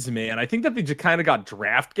it is, man. I think that they just kind of got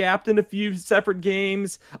draft gapped in a few separate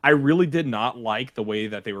games. I really did not like the way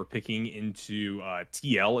that they were picking into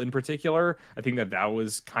TL in particular. I think that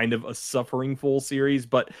was kind of a suffering full series,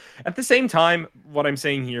 but at the same time, what I'm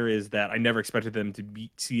saying here is that I never expected them to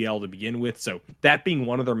beat TL to begin with, so that being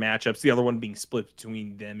one of their matchups, the other one being split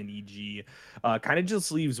between them and EG, kind of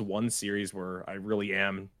just leaves one series where I really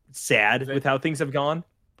am sad with how things have gone.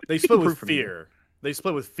 They split with Fear. They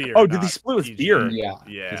split with Fear. Oh, did they split with EG. Fear?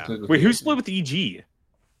 Yeah. Wait, who split with EG?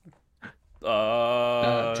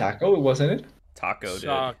 Taco, wasn't it? Taco did.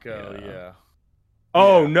 Taco, yeah.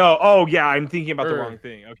 Oh Yeah. no! Oh yeah, I'm thinking about the Sure. wrong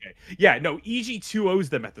thing. Okay, yeah, no, EG 2-0s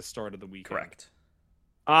them at the start of the weekend. Correct.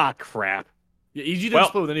 Ah, crap. Yeah, EG didn't Well-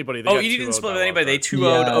 split with anybody. They Oh, got you didn't 2-0'd split by with anybody. They Wildcard.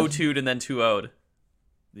 2-0'd, Yeah. 0-2'd, and then 2-0'd.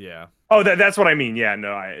 Yeah. Oh, that's what I mean. Yeah, no,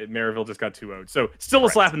 Maryville just got 2-0'd. So still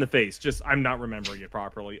Correct. a slap in the face. Just I'm not remembering it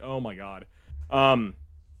properly. Oh my god.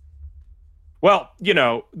 Well, you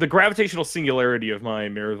know, the gravitational singularity of my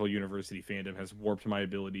Maryville University fandom has warped my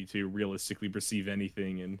ability to realistically perceive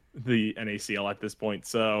anything in the NACL at this point.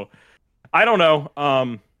 So I don't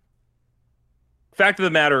know. Fact of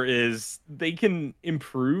the matter is they can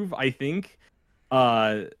improve, I think.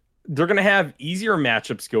 They're going to have easier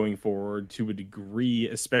matchups going forward to a degree,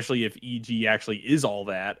 especially if EG actually is all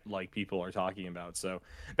that like people are talking about. So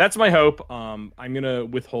that's my hope. I'm going to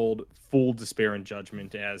withhold full despair and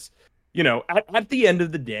judgment as, you know, at the end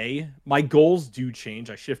of the day, my goals do change.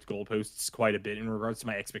 I shift goalposts quite a bit in regards to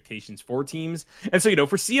my expectations for teams. And so, you know,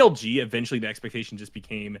 for CLG, eventually the expectation just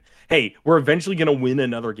became, hey, we're eventually going to win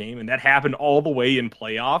another game. And that happened all the way in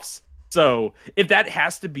playoffs. So if that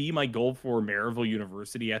has to be my goal for Maryville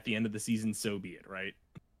University at the end of the season, so be it, right?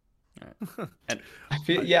 And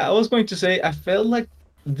I was going to say, I felt like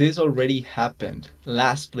this already happened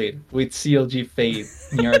last split with CLG Fade,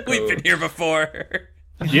 Nyarko. we've been here before.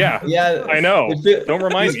 Yeah, Yeah, I know. Don't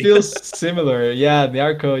remind it me. feels similar. Yeah,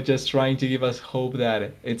 Nyarko just trying to give us hope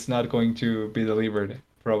that it's not going to be delivered.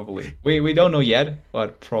 Probably. We don't know yet,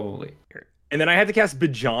 but probably. And then I had to cast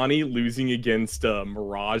Bajani losing against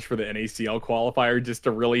Mirage for the NACL qualifier just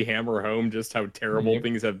to really hammer home just how terrible Yep.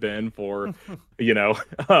 things have been for, you know,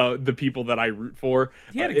 the people that I root for.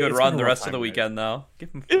 He had a good It's run been the rough rest of the time, guys. weekend, though.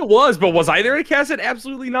 Give him It was, but was I there to cast it?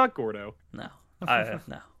 Absolutely not, Gordo. no.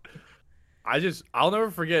 No. I'll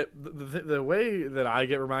never forget the way that I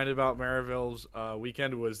get reminded about Maryville's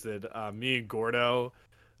weekend was that me and Gordo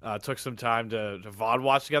took some time to VOD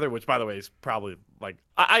watch together, which by the way is probably like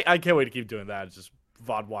I can't wait to keep doing that. It's just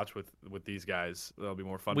VOD watch with these guys. That'll be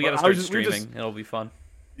more fun. We But got to I was start just- streaming. It'll be fun.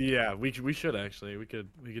 Yeah, we should actually. We could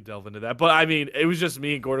delve into that. But I mean, it was just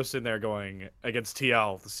me and Gordo sitting there going against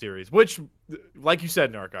TL the series, which, like you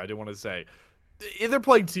said, Narco, I did want to say, they're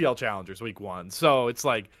playing TL Challengers week 1, so it's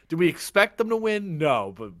like, did we expect them to win?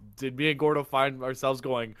 No, but did me and Gordo find ourselves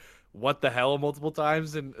going, what the hell, multiple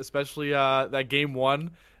times, and especially that game 1?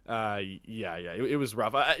 It was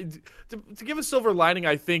rough. To give a silver lining,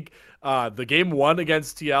 I think the game 1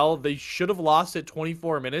 against TL, they should have lost at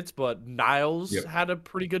 24 minutes, but Niles had a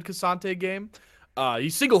pretty good Cassante game. He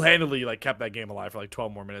single-handedly kept that game alive for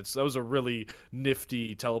 12 more minutes. That was a really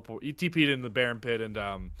nifty teleport. He TP'd in the Baron Pit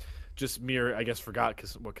and just Mir, I guess, forgot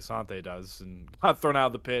what Cassante does and got thrown out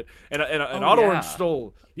of the pit. And Auto Orange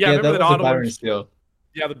stole. Yeah, that remember was that the Auto Byron Orange. steal.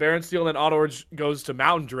 Yeah, the Baron steal, and then Auto Orange goes to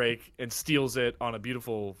Mountain Drake and steals it on a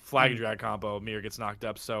beautiful flag and drag combo. Mir gets knocked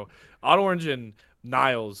up. So Auto Orange and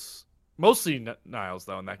Niles, mostly Niles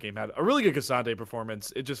though, in that game had a really good Cassante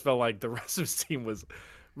performance. It just felt like the rest of his team was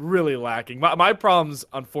really lacking. My problems,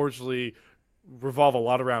 unfortunately, revolve a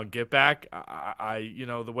lot around get back. I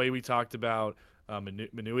the way we talked about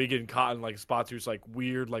Manui getting caught in spots who's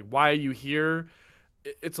weird, why are you here?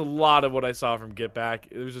 It's a lot of what I saw from Get Back.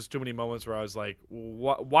 There was just too many moments where I was like,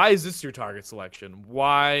 why is this your target selection?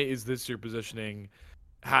 Why is this your positioning?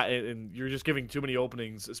 And you're just giving too many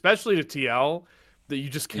openings, especially to TL, that you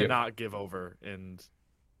just cannot give over. And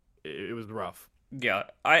it was rough. Yeah,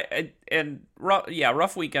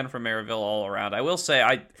 rough weekend for Maryville all around. I will say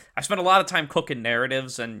I spent a lot of time cooking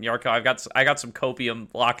narratives, and Yarko, I got some copium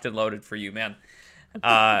locked and loaded for you, man.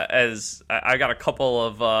 As I got a couple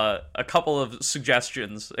of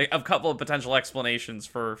suggestions, a couple of potential explanations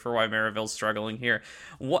for why Maryville's struggling here.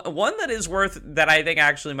 One that is that I think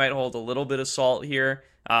actually might hold a little bit of salt here.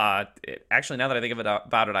 Actually, now that I think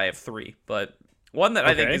about it, I have 3, but one that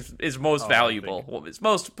I think is most valuable, is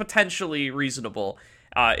most potentially reasonable,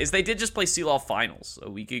 is they did just play CLOL Finals a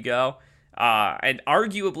week ago. And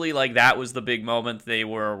arguably, that was the big moment they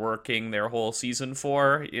were working their whole season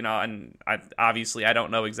for, and obviously I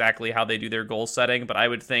don't know exactly how they do their goal setting, but I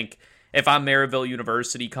would think if I'm Maryville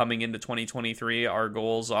University coming into 2023, our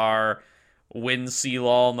goals are win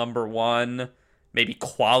CLOL number 1, maybe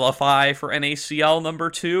qualify for NACL number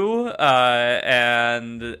 2,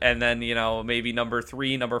 and then, maybe number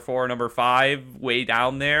 3, number 4, number 5, way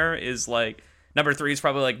down there is number 3 is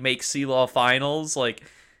probably make CLOL Finals,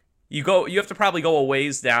 You have to probably go a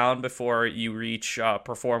ways down before you reach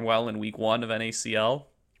perform well in week 1 of NACL.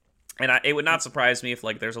 And it would not surprise me if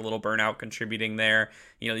there's a little burnout contributing there.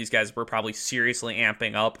 These guys were probably seriously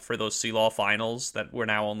amping up for those CLOL finals that we're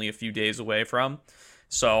now only a few days away from.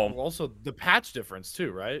 So Also, the patch difference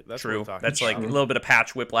too, right? That's true. What we're talking That's like a about. little bit of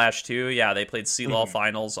patch whiplash too. Yeah, they played CLOL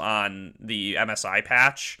finals on the MSI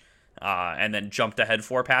patch, and then jumped ahead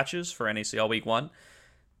 4 patches for NACL Week 1.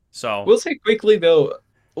 So We'll say quickly though,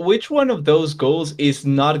 which one of those goals is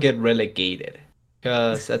not get relegated?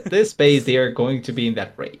 Because at this pace, they are going to be in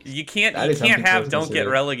that race. you can't That is something have to don't get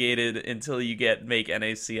consider. relegated until you make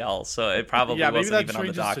NACL. So it probably Yeah, maybe wasn't that even on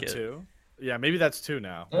the changes to docket. 2. Yeah, maybe that's 2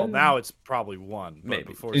 now. Well, now it's probably 1. But Maybe.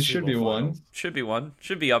 before It should CLOL be 1. finals. Should be 1.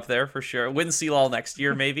 Should be up there for sure. Win CLOL next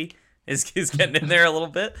year maybe is getting in there a little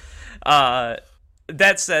bit.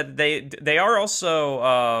 That said, they are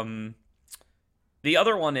also the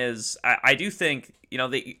other one is I do think,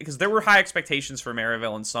 because there were high expectations for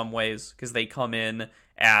Maryville in some ways, because they come in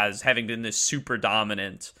as having been this super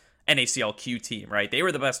dominant NACLQ team, right? They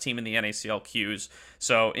were the best team in the NACLQs.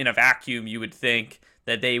 So in a vacuum, you would think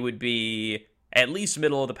that they would be at least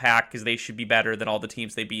middle of the pack, because they should be better than all the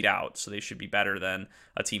teams they beat out. So they should be better than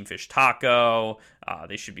a Team Fish Taco.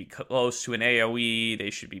 They should be close to an AoE. They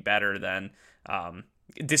should be better than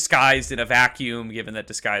Disguised in a vacuum, given that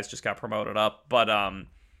Disguised just got promoted up. But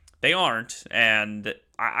they aren't. And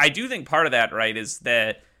I do think part of that, right, is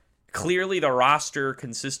that clearly the roster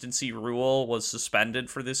consistency rule was suspended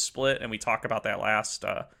for this split, and we talked about that last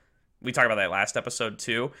episode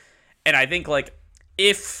too. And I think, like,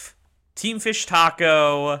 if Team Fish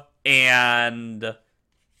Taco and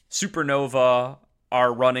Supernova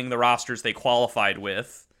are running the rosters they qualified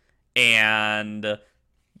with, and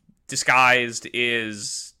Disguised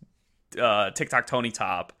is TikTok Tony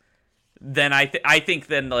Top, then I think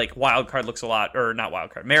then, like, Wildcard looks a lot, or not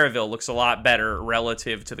Wildcard, Maryville looks a lot better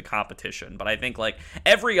relative to the competition. But I think, like,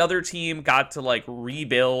 every other team got to, like,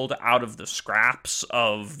 rebuild out of the scraps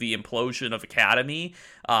of the implosion of Academy,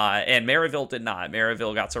 and Maryville did not.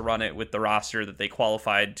 Maryville got to run it with the roster that they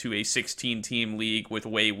qualified to a 16-team league with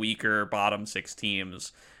way weaker bottom 6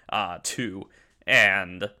 teams too,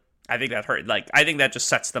 and I think that hurt. Like, I think that just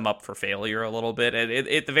sets them up for failure a little bit.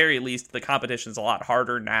 At the very least, the competition's a lot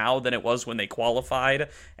harder now than it was when they qualified,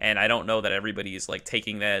 and I don't know that everybody's, like,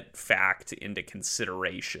 taking that fact into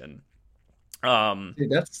consideration.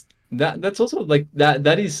 That's also, like,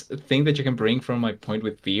 that is a thing that you can bring from my point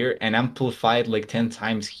with Fear and amplified like 10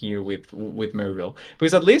 times here with Maryville.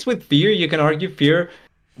 Because at least with Fear, you can argue Fear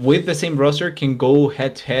with the same roster can go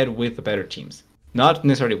head to head with the better teams. Not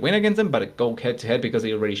necessarily win against them, but go head to head because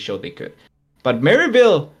they already showed they could. But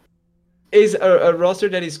Maryville is a roster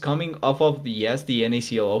that is coming off of the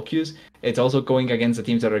NACL OQs. It's also going against the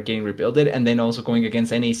teams that are getting rebuilded, and then also going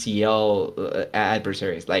against NACL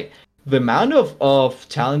adversaries. Like, the amount of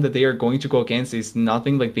talent that they are going to go against is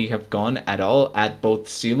nothing like they have gone at all at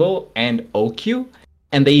both CLO and OQ.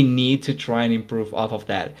 And they need to try and improve off of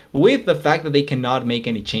that, with the fact that they cannot make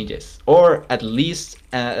any changes, or at least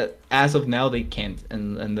as of now they can't,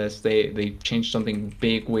 unless they change something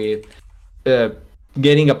big with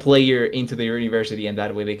getting a player into the university, and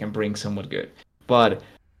that way they can bring someone good. But,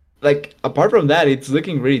 like, apart from that, it's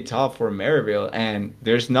looking really tough for Maryville, and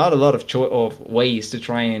there's not a lot of ways to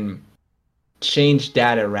try and change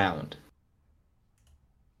that around.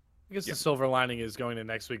 I guess the silver lining is going to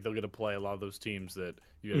next week, they'll get to play a lot of those teams that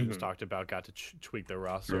you guys just talked about, got to tweak their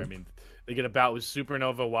roster. I mean, they get a bout with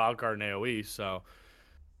Supernova, Wildcard, and AoE. So,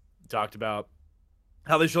 talked about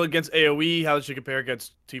how they should against AoE, how they should compare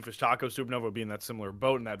against T-Fish Taco. Supernova would be in that similar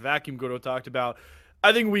boat in that vacuum Godo talked about.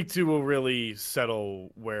 I think week 2 will really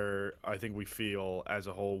settle where I think we feel as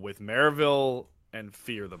a whole with Maryville and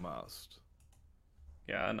Fear the most.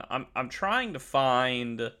 Yeah, and I'm trying to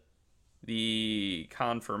find the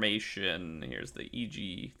confirmation. Here's the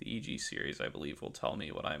EG series, I believe, will tell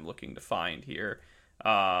me what I'm looking to find here.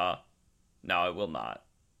 No, it will not.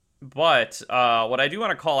 But what I do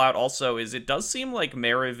want to call out also is it does seem like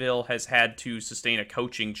Maryville has had to sustain a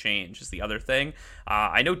coaching change, is the other thing.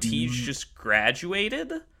 I know Tej just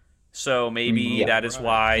graduated, so maybe that is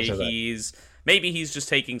why maybe he's just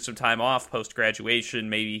taking some time off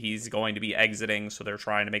post-graduation. Maybe he's going to be exiting, so they're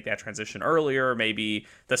trying to make that transition earlier. Maybe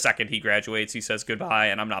the second he graduates, he says goodbye,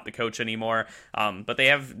 and I'm not the coach anymore. But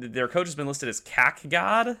their coach has been listed as CAC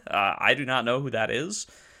God. I do not know who that is.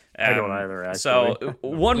 I don't either, actually. So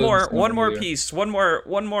one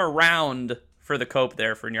more round for the Cope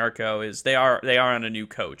there for Nyarko is they are on a new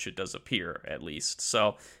coach, it does appear, at least.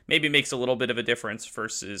 So maybe it makes a little bit of a difference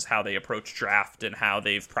versus how they approach draft and how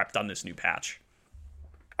they've prepped on this new patch.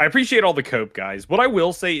 I appreciate all the Cope guys. What I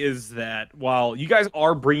will say is that while you guys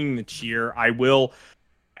are bringing the cheer, I will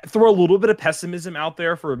throw a little bit of pessimism out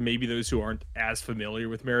there for maybe those who aren't as familiar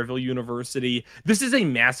with Maryville University. This is a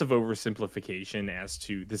massive oversimplification as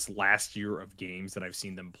to this last year of games that I've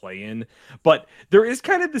seen them play in. But there is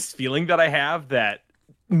kind of this feeling that I have that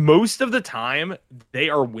most of the time they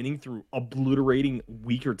are winning through obliterating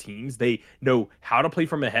weaker teams. They know how to play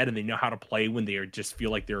from ahead, and they know how to play when they just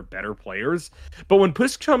feel like they're better players. But when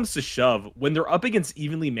push comes to shove, when they're up against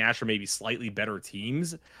evenly matched or maybe slightly better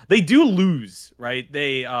teams, they do lose, right?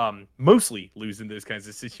 They mostly lose in those kinds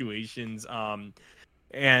of situations.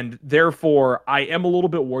 And therefore, I am a little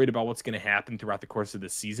bit worried about what's going to happen throughout the course of the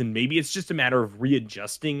season. Maybe it's just a matter of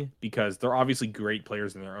readjusting, because they're obviously great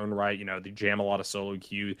players in their own right. You know, they jam a lot of solo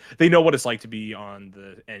queue. They know what it's like to be on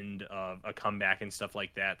the end of a comeback and stuff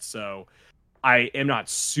like that. So I am not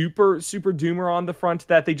super doomer on the front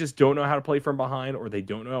that they just don't know how to play from behind, or they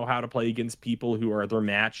don't know how to play against people who are their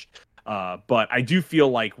match. But I do feel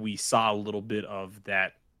like we saw a little bit of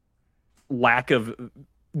that lack of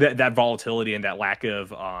that volatility and that lack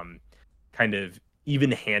of kind of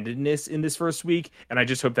even-handedness in this first week, and I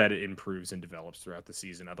just hope that it improves and develops throughout the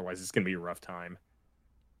season. Otherwise, it's going to be a rough time.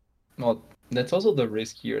 Well, that's also the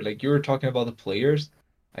risk here. Like you were talking about the players,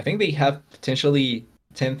 I think they have potentially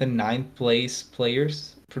 10th and 9th place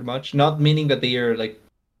players, pretty much. Not meaning that they are like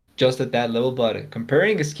just at that level, but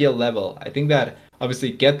comparing a skill level, I think that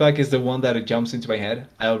obviously Getback is the one that jumps into my head.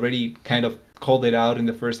 I already kind of called it out in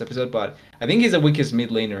the first episode, but I think he's the weakest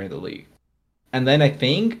mid laner in the league. And then I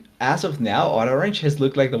think, as of now, Orange has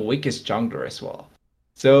looked like the weakest jungler as well.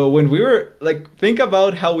 So when we were, like, think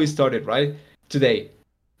about how we started, right? Today,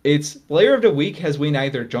 it's player of the week has been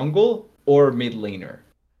either jungle or mid laner.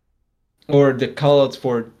 Or the callouts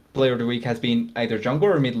for player of the week has been either jungle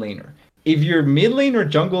or mid laner. If your mid lane or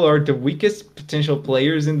jungle are the weakest potential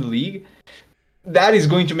players in the league, that is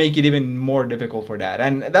going to make it even more difficult for that.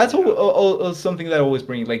 And that's something that I always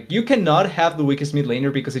bring. Like, you cannot have the weakest mid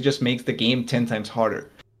laner because it just makes the game 10 times harder.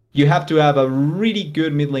 You have to have a really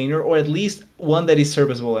good mid laner, or at least one that is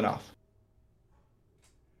serviceable enough.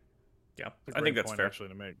 Yeah, I think that's fair. Actually,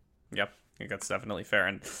 to make. Yep, I think that's definitely fair.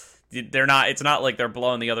 And they're not. It's not like they're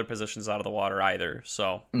blowing the other positions out of the water either.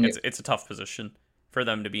 So it's a tough position for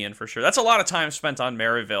them to be in for sure. That's a lot of time spent on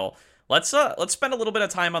Maryville. Let's spend a little bit of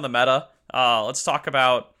time on the meta. Let's talk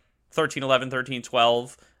about 13-11,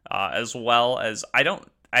 13-12, as well as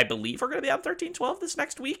I believe we're going to be on 13-12 this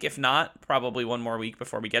next week. If not, probably one more week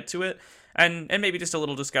before we get to it. And maybe just a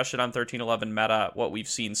little discussion on 13-11 meta, what we've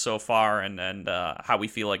seen so far, and how we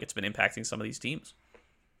feel like it's been impacting some of these teams.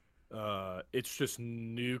 It's just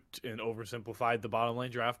nuked and oversimplified the bottom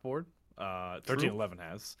lane draft board. 13-11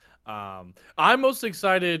 has. I'm most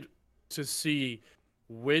excited to see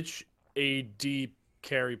which AD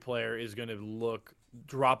carry player is going to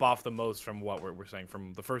drop off the most from what we're saying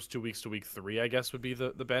from the first 2 weeks to week 3, I guess would be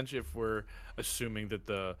the bench, if we're assuming that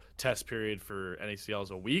the test period for NACL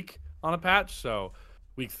is a week on a patch. So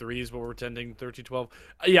week 3 is what we're tending 13-12.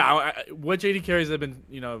 Yeah, which AD carries have been,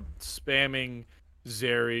 spamming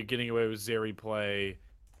Zeri, getting away with Zeri play,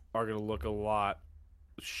 are going to look a lot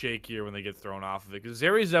shakier when they get thrown off of it, because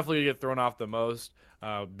Zeri is definitely going to get thrown off the most.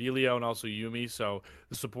 Belio and also Yumi, so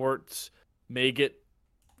the supports may get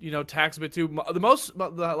taxed a bit too. The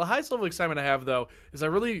highest level of excitement I have, though, is I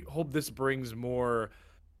really hope this brings more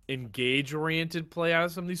engage-oriented play out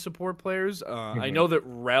of some of these support players. I know that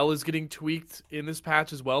Rel is getting tweaked in this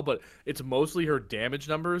patch as well, but it's mostly her damage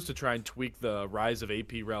numbers to try and tweak the rise of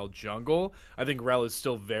AP Rel jungle. I think Rel is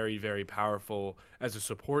still very, very powerful as a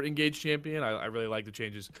support engage champion. I really like the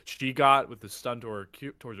changes she got with the stun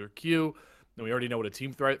towards her Q. And we already know what a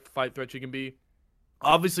team fight threat she can be.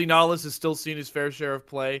 Obviously, Nautilus is still seeing his fair share of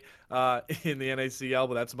play in the NACL,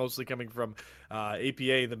 but that's mostly coming from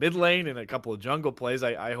APA in the mid lane and a couple of jungle plays.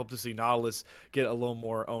 I hope to see Nautilus get a little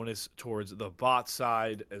more onus towards the bot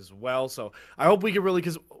side as well. So I hope we can really,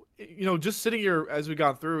 because just sitting here as we've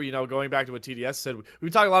gone through, going back to what TDS said, we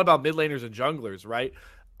talk a lot about mid laners and junglers, right?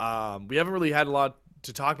 We haven't really had a lot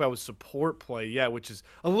to talk about with support play yet, which is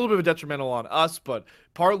a little bit of a detrimental on us, but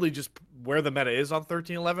partly just where the meta is on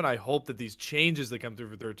 13-11. I hope that these changes that come through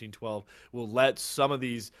for 13-12 will let some of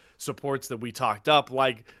these supports that we talked up,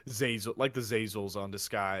 like the Zazels on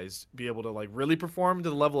Disguise, be able to really perform to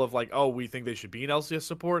the level of we think they should be an LCS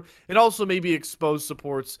support, and also maybe expose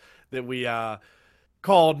supports that we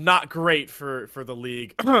called not great for the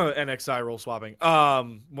league, NXI role swapping,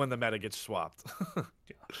 when the meta gets swapped.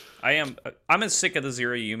 I'm as sick of the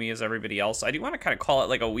Zero Yumi as everybody else. I do want to kind of call it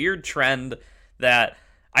like a weird trend that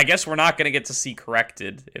I guess we're not going to get to see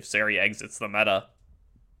corrected if Zeri exits the meta,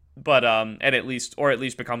 but at least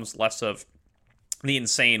becomes less of the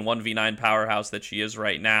insane 1v9 powerhouse that she is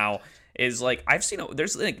right now, is like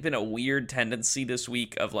there's like been a weird tendency this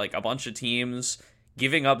week of like a bunch of teams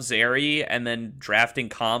giving up Zeri and then drafting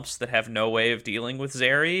comps that have no way of dealing with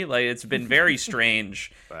Zeri. Like, it's been very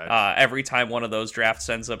strange every time one of those drafts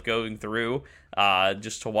ends up going through,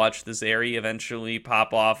 just to watch the Zeri eventually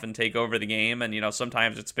pop off and take over the game. And,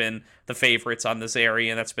 sometimes it's been the favorites on the Zeri,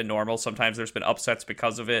 and that's been normal. Sometimes there's been upsets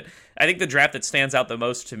because of it. I think the draft that stands out the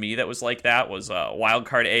most to me that was like that was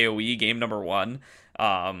Wildcard AoE game number 1.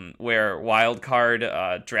 Where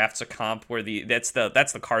Wildcard drafts a comp where that's the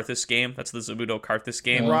Karthus game. That's the Zamudo Karthus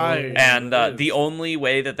game. Right. And the only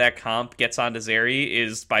way that comp gets onto Zeri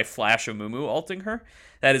is by Flash Amumu ulting her.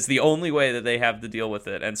 That is the only way that they have to deal with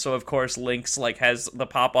it. And so, of course, Lynx has the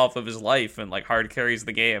pop-off of his life and hard carries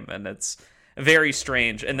the game. And it's very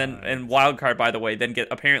strange. And then Wildcard, by the way, then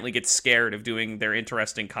apparently gets scared of doing their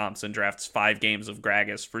interesting comps and drafts 5 games of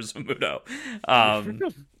Gragas for Zamudo.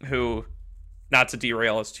 Who... Not to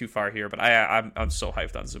derail us too far here, but I'm so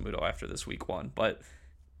hyped on Zamudo after this week 1. But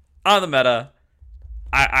on the meta,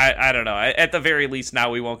 I don't know. At the very least, now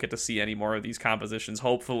we won't get to see any more of these compositions,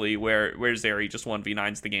 hopefully, where Zeri just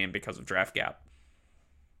 1v9s the game because of draft gap.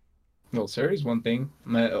 Well, Zeri is one thing.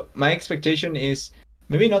 My expectation is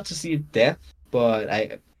maybe not to see death,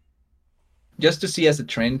 but just to see as a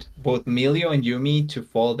trend, both Milio and Yumi to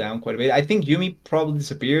fall down quite a bit. I think Yumi probably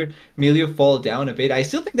disappeared, Milio fall down a bit. I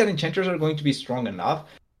still think that Enchanters are going to be strong enough,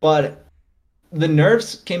 but the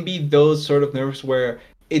nerfs can be those sort of nerfs where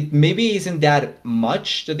it maybe isn't that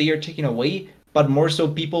much that they are taking away, but more so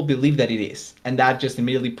people believe that it is, and that just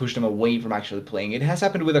immediately pushed them away from actually playing. It has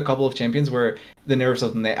happened with a couple of champions where the nerfs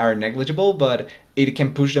are negligible, but it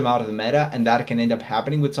can push them out of the meta, and that can end up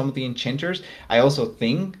happening with some of the enchanters. I also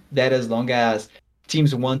think that as long as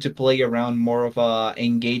teams want to play around more of a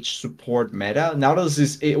engaged support meta,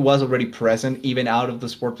 Nautilus it was already present even out of the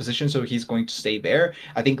support position, so he's going to stay there.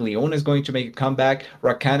 I think Leon is going to make a comeback.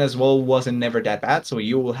 Rakan as well wasn't never that bad, so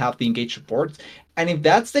you will have the engaged support. And if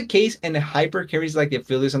that's the case and the hyper carries like the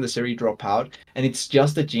Aphelios and the Seri drop out, and it's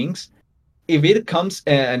just a Jinx, if it comes,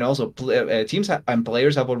 and also teams and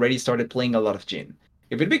players have already started playing a lot of Jhin.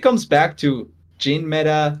 If it becomes back to Jhin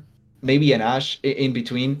meta, maybe an Ashe in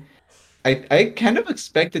between, I kind of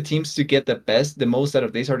expect the teams to get the most out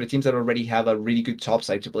of this are the teams that already have a really good top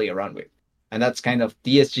side to play around with. And that's kind of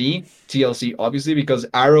DSG, TLC, obviously, because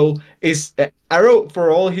Arrow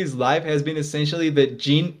for all his life has been essentially the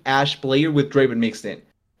Jhin Ashe player with Draven mixed in.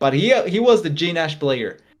 But he was the Jhin Ashe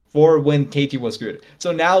player for when KT was good.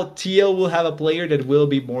 So now TL will have a player that will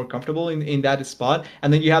be more comfortable in that spot.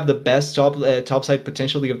 And then you have the best top side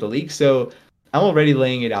potentially of the league. So I'm already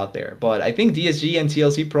laying it out there. But I think DSG and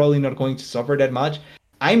TLC probably not going to suffer that much.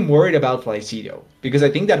 I'm worried about Flycy though, because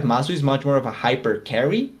I think that Masu is much more of a hyper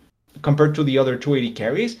carry compared to the other 280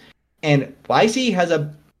 carries. And Flycy has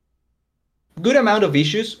a good amount of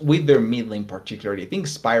issues with their mid lane particularly. I think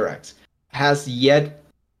Spyrax has yet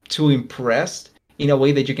to impress in a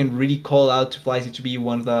way that you can really call out to Flycy to be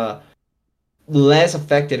one of the less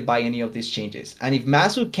affected by any of these changes. And if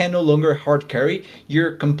Masu can no longer hard carry,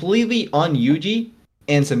 you're completely on Yuji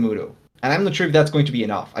and Zamudo. And I'm not sure if that's going to be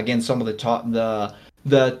enough against some of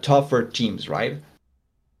the tougher teams, right?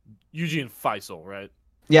 Yuji and Faisal, right?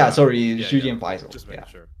 Yeah, sorry, Yuji and Faisal. Just making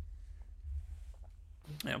sure.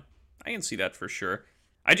 Yeah, I can see that for sure.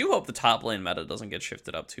 I do hope the top lane meta doesn't get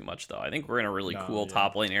shifted up too much, though. I think we're in a really cool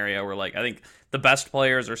top lane area where, I think the best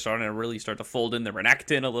players are starting to really start to fold in the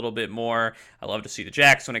Renekton a little bit more. I love to see the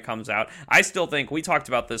Jax when it comes out. I still think, we talked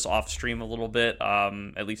about this off stream a little bit,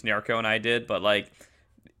 at least Narco and I did, but,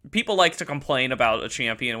 people like to complain about a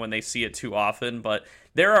champion when they see it too often, but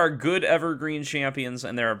there are good evergreen champions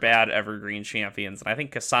and there are bad evergreen champions. And I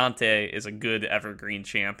think Cassante is a good evergreen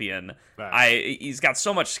champion. Right. He's got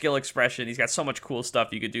so much skill expression. He's got so much cool stuff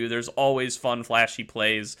you could do. There's always fun, flashy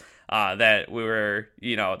plays that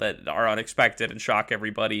that are unexpected and shock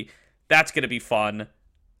everybody. That's going to be fun.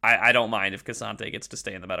 I don't mind if Cassante gets to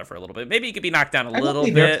stay in the meta for a little bit. Maybe he could be knocked down a little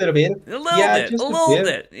bit. A little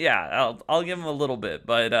bit. Yeah, I'll give him a little bit,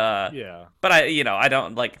 but But I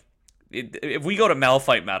don't like. If we go to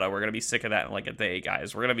Malphite meta, we're gonna be sick of that in a day,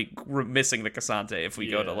 guys. We're gonna be missing the Cassante if we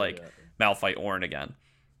go to Malphite Ornn again.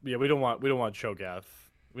 Yeah, we don't want Cho'Gath.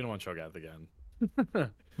 We don't want Cho'Gath again.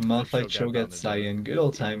 Malphite, Cho'Gath, Cyan, good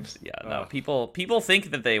old times. Yeah, no, people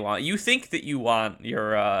think that they want. You think that you want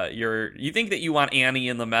you think that you want Annie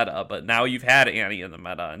in the meta, but now you've had Annie in the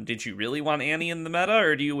meta. And did you really want Annie in the meta,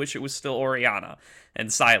 or do you wish it was still Orianna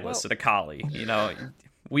and Silas and Akali?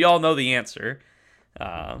 We all know the answer.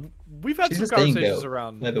 We've had some conversations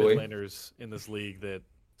around mid laners in this league that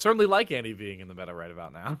Certainly like Annie being in the meta right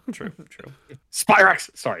about now. True. Spyrex.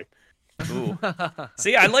 Sorry. Ooh.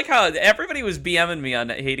 See, I like how everybody was BMing me on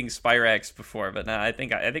hating Spyrex before, but now I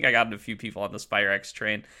think I got a few people on the Spyrex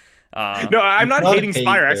train. No, I'm not not hating hate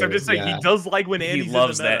Spyrex. there, I'm just saying yeah. he does like when Annie's He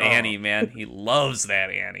loves in the that meta. Annie, man. He loves that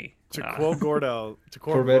Annie. To quote Gordo,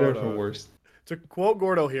 For better or for worse. To quote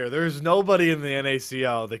Gordo here, there's nobody in the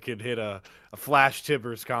NACL that can hit a Flash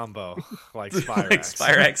Tibbers combo like Spyrex. Like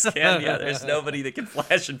Spyrex can, yeah. There's nobody that can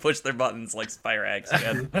flash and push their buttons like Spyrex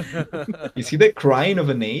can. You see the crying of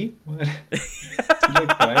an A? What? Is he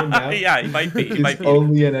like crying now? Yeah, he might be. He He's might be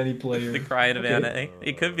only an any player. the crying of Okay. Anna.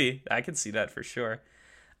 It could be. I can see that for sure.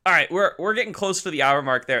 All right, we're getting close to the hour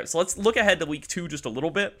mark there, so let's look ahead to week 2 just a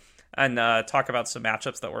little bit and talk about some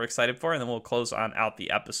matchups that we're excited for, and then we'll close on out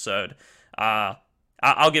the episode.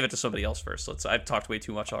 I'll give it to somebody else first. I've talked way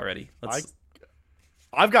too much already.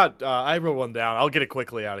 I've got I wrote one down. I'll get it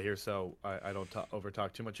quickly out of here so I don't over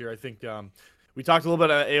talk too much here. I think we talked a little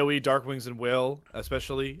bit about AoE, Darkwings, and Will,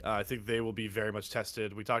 especially. I think they will be very much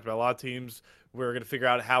tested. We talked about a lot of teams. We're going to figure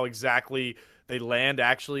out how exactly they land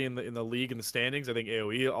actually in the league and the standings. I think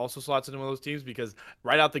AoE also slots into one of those teams because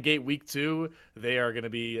right out the gate, week 2, they are going to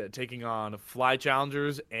be taking on Fly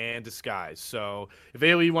Challengers and Disguise. So if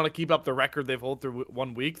AoE want to keep up the record they've held through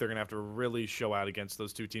 1 week, they're going to have to really show out against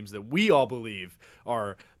those 2 teams that we all believe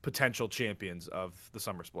are potential champions of the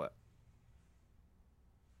summer split.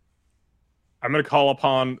 I'm going to call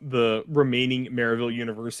upon the remaining Maryville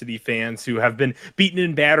University fans who have been beaten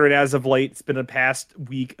and battered as of late. It's been a past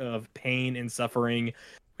week of pain and suffering.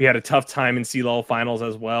 We had a tough time in C-level finals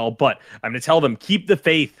as well, but I'm going to tell them, keep the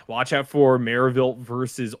faith. Watch out for Maryville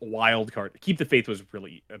versus Wildcard. Keep the faith was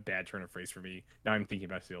really a bad turn of phrase for me. Now I'm thinking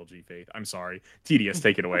about CLG faith. I'm sorry. TDS,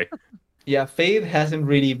 take it away. Yeah, Fade hasn't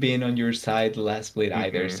really been on your side the last split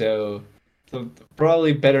either, Mhm. so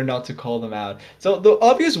probably better not to call them out. So the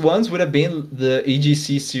obvious ones would have been the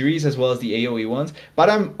EGC series as well as the AoE ones, but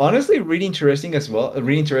I'm honestly really interested as well in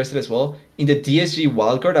the DSG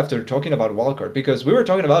wildcard after talking about wildcard, because we were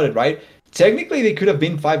talking about it, right? Technically they could have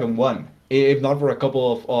been 5-1 if not for a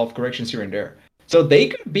couple of corrections here and there. So they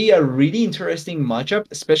could be a really interesting matchup,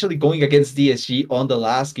 especially going against DSG on the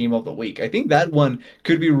last game of the week. I think that one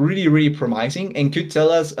could be really, really promising and could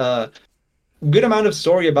tell us good amount of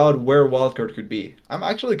story about where Wildcard could be. I'm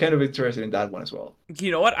actually kind of interested in that one as well.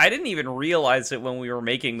 You know what? I didn't even realize it when we were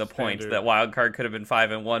making the point Standard. that Wildcard could have been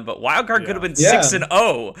 5-1, but Wildcard could have been Yeah.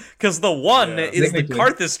 6-0 because the one Yeah. is the Technically.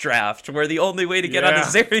 Karthus draft, where the only way to get on Yeah.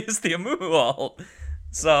 the Zeri is the Amual.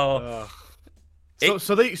 So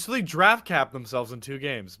So they draft cap themselves in 2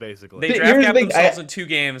 games basically. they Here's draft the capped thing, themselves in 2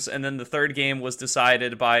 games, and then the third game was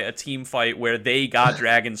decided by a team fight where they got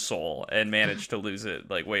Dragon Soul and managed to lose it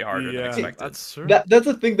like way harder than expected. That's true. That's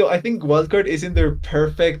the thing, though. I think Wildcard is in their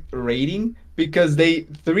perfect rating because they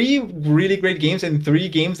 3 really great games and 3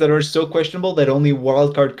 games that are so questionable that only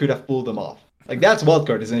Wildcard could have pulled them off. Like that's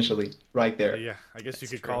Wildcard essentially right there. Yeah, I guess you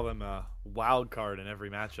That's could true. call them a wild card in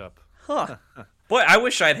every matchup. Huh. Boy, I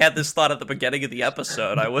wish I'd had this thought at the beginning of the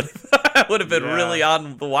episode. I would have been Yeah. really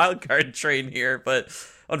on the wildcard train here, but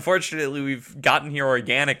unfortunately we've gotten here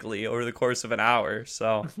organically over the course of an hour.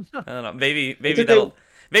 So I don't know. Maybe okay.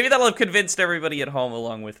 that'll have convinced everybody at home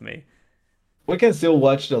along with me. We can still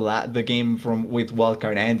watch the game with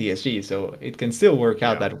Wildcard and DSG, so it can still work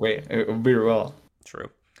out Yeah. that way very well. True.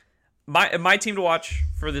 My team to watch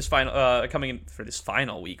for this final coming in for this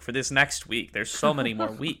final week, for this next week. There's so many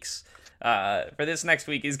more weeks. For this next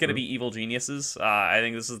week is going to be Evil Geniuses. I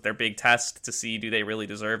think this is their big test to see do they really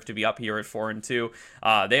deserve to be up here at 4-2.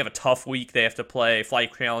 They have a tough week. They have to play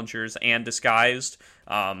Flight Challengers and Disguised,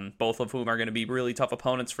 both of whom are going to be really tough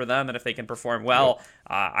opponents for them. And if they can perform well,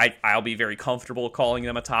 I'll be very comfortable calling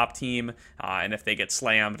them a top team. And if they get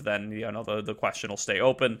slammed, then the question will stay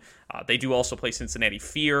open. They do also play Cincinnati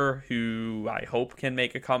Fear, who I hope can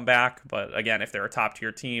make a comeback. But again, if they're a top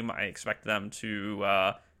tier team, I expect them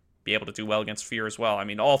to be able to do well against Fear as well. I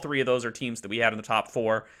mean, all 3 of those are teams that we had in the top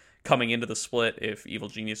 4 coming into the split. If Evil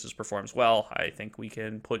Geniuses performs well, I think we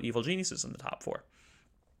can put Evil Geniuses in the top 4.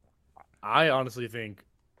 I honestly think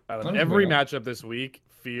out of Oh, every yeah. matchup this week,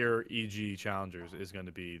 Fear EG Challengers is going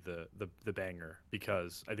to be the banger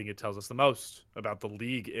because I think it tells us the most about the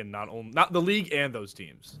league and not the league and those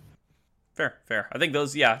teams. Fair. I think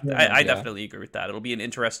those, I Yeah. definitely agree with that. It'll be an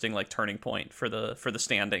interesting turning point for the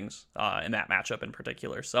standings in that matchup in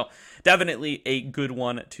particular. So definitely a good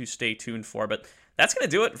one to stay tuned for. But that's going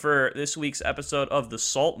to do it for this week's episode of The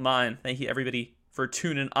Salt Mine. Thank you everybody for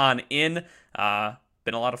tuning on in.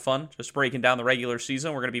 Been a lot of fun just breaking down the regular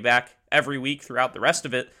season. We're going to be back every week throughout the rest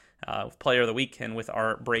of it with Player of the Week and with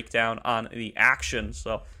our breakdown on the action.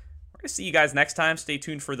 So we're going to see you guys next time. Stay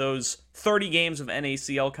tuned for those 30 games of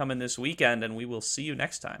NACL coming this weekend, and we will see you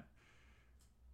next time.